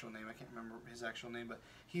his actual name. I can't remember his actual name, but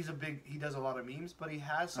he does a lot of memes. But he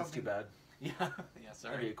has something. That's too bad. Yeah,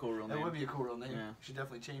 sorry. That'd be a cool real name. That would be a cool real name. Yeah. You should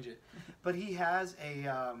definitely change it. But he has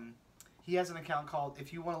an account called,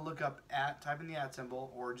 if you want to look up type in the @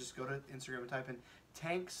 symbol, or just go to Instagram and type in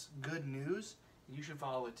Tank's Good News. You should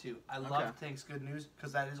follow it too. I love Tank's Good News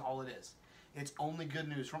because that is all it is. It's only good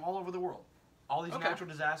news from all over the world. All these natural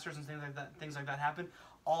disasters and things like that happen.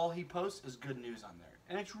 All he posts is good news on there,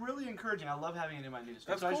 and it's really encouraging. I love having it in my news.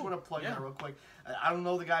 So I just want to plug that real quick. I don't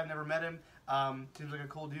know the guy. I've never met him. Seems like a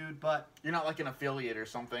cool dude, but you're not like an affiliate or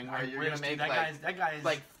something. You're gonna make that guy is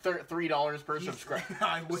like $3 per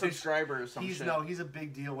subscriber or something. He's a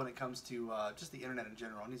big deal when it comes to just the internet in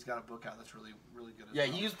general, and he's got a book out that's really, really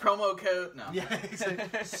good. Use promo code. No. Yeah,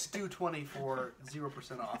 Stu20 for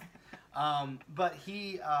 0% off. But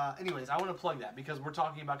he, anyways, I want to plug that because we're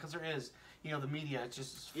talking about, because there is, the media, it's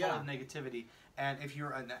just full of negativity. And if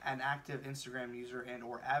you're an active Instagram user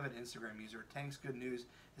or avid Instagram user, Tank's Good News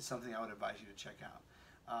is something I would advise you to check out.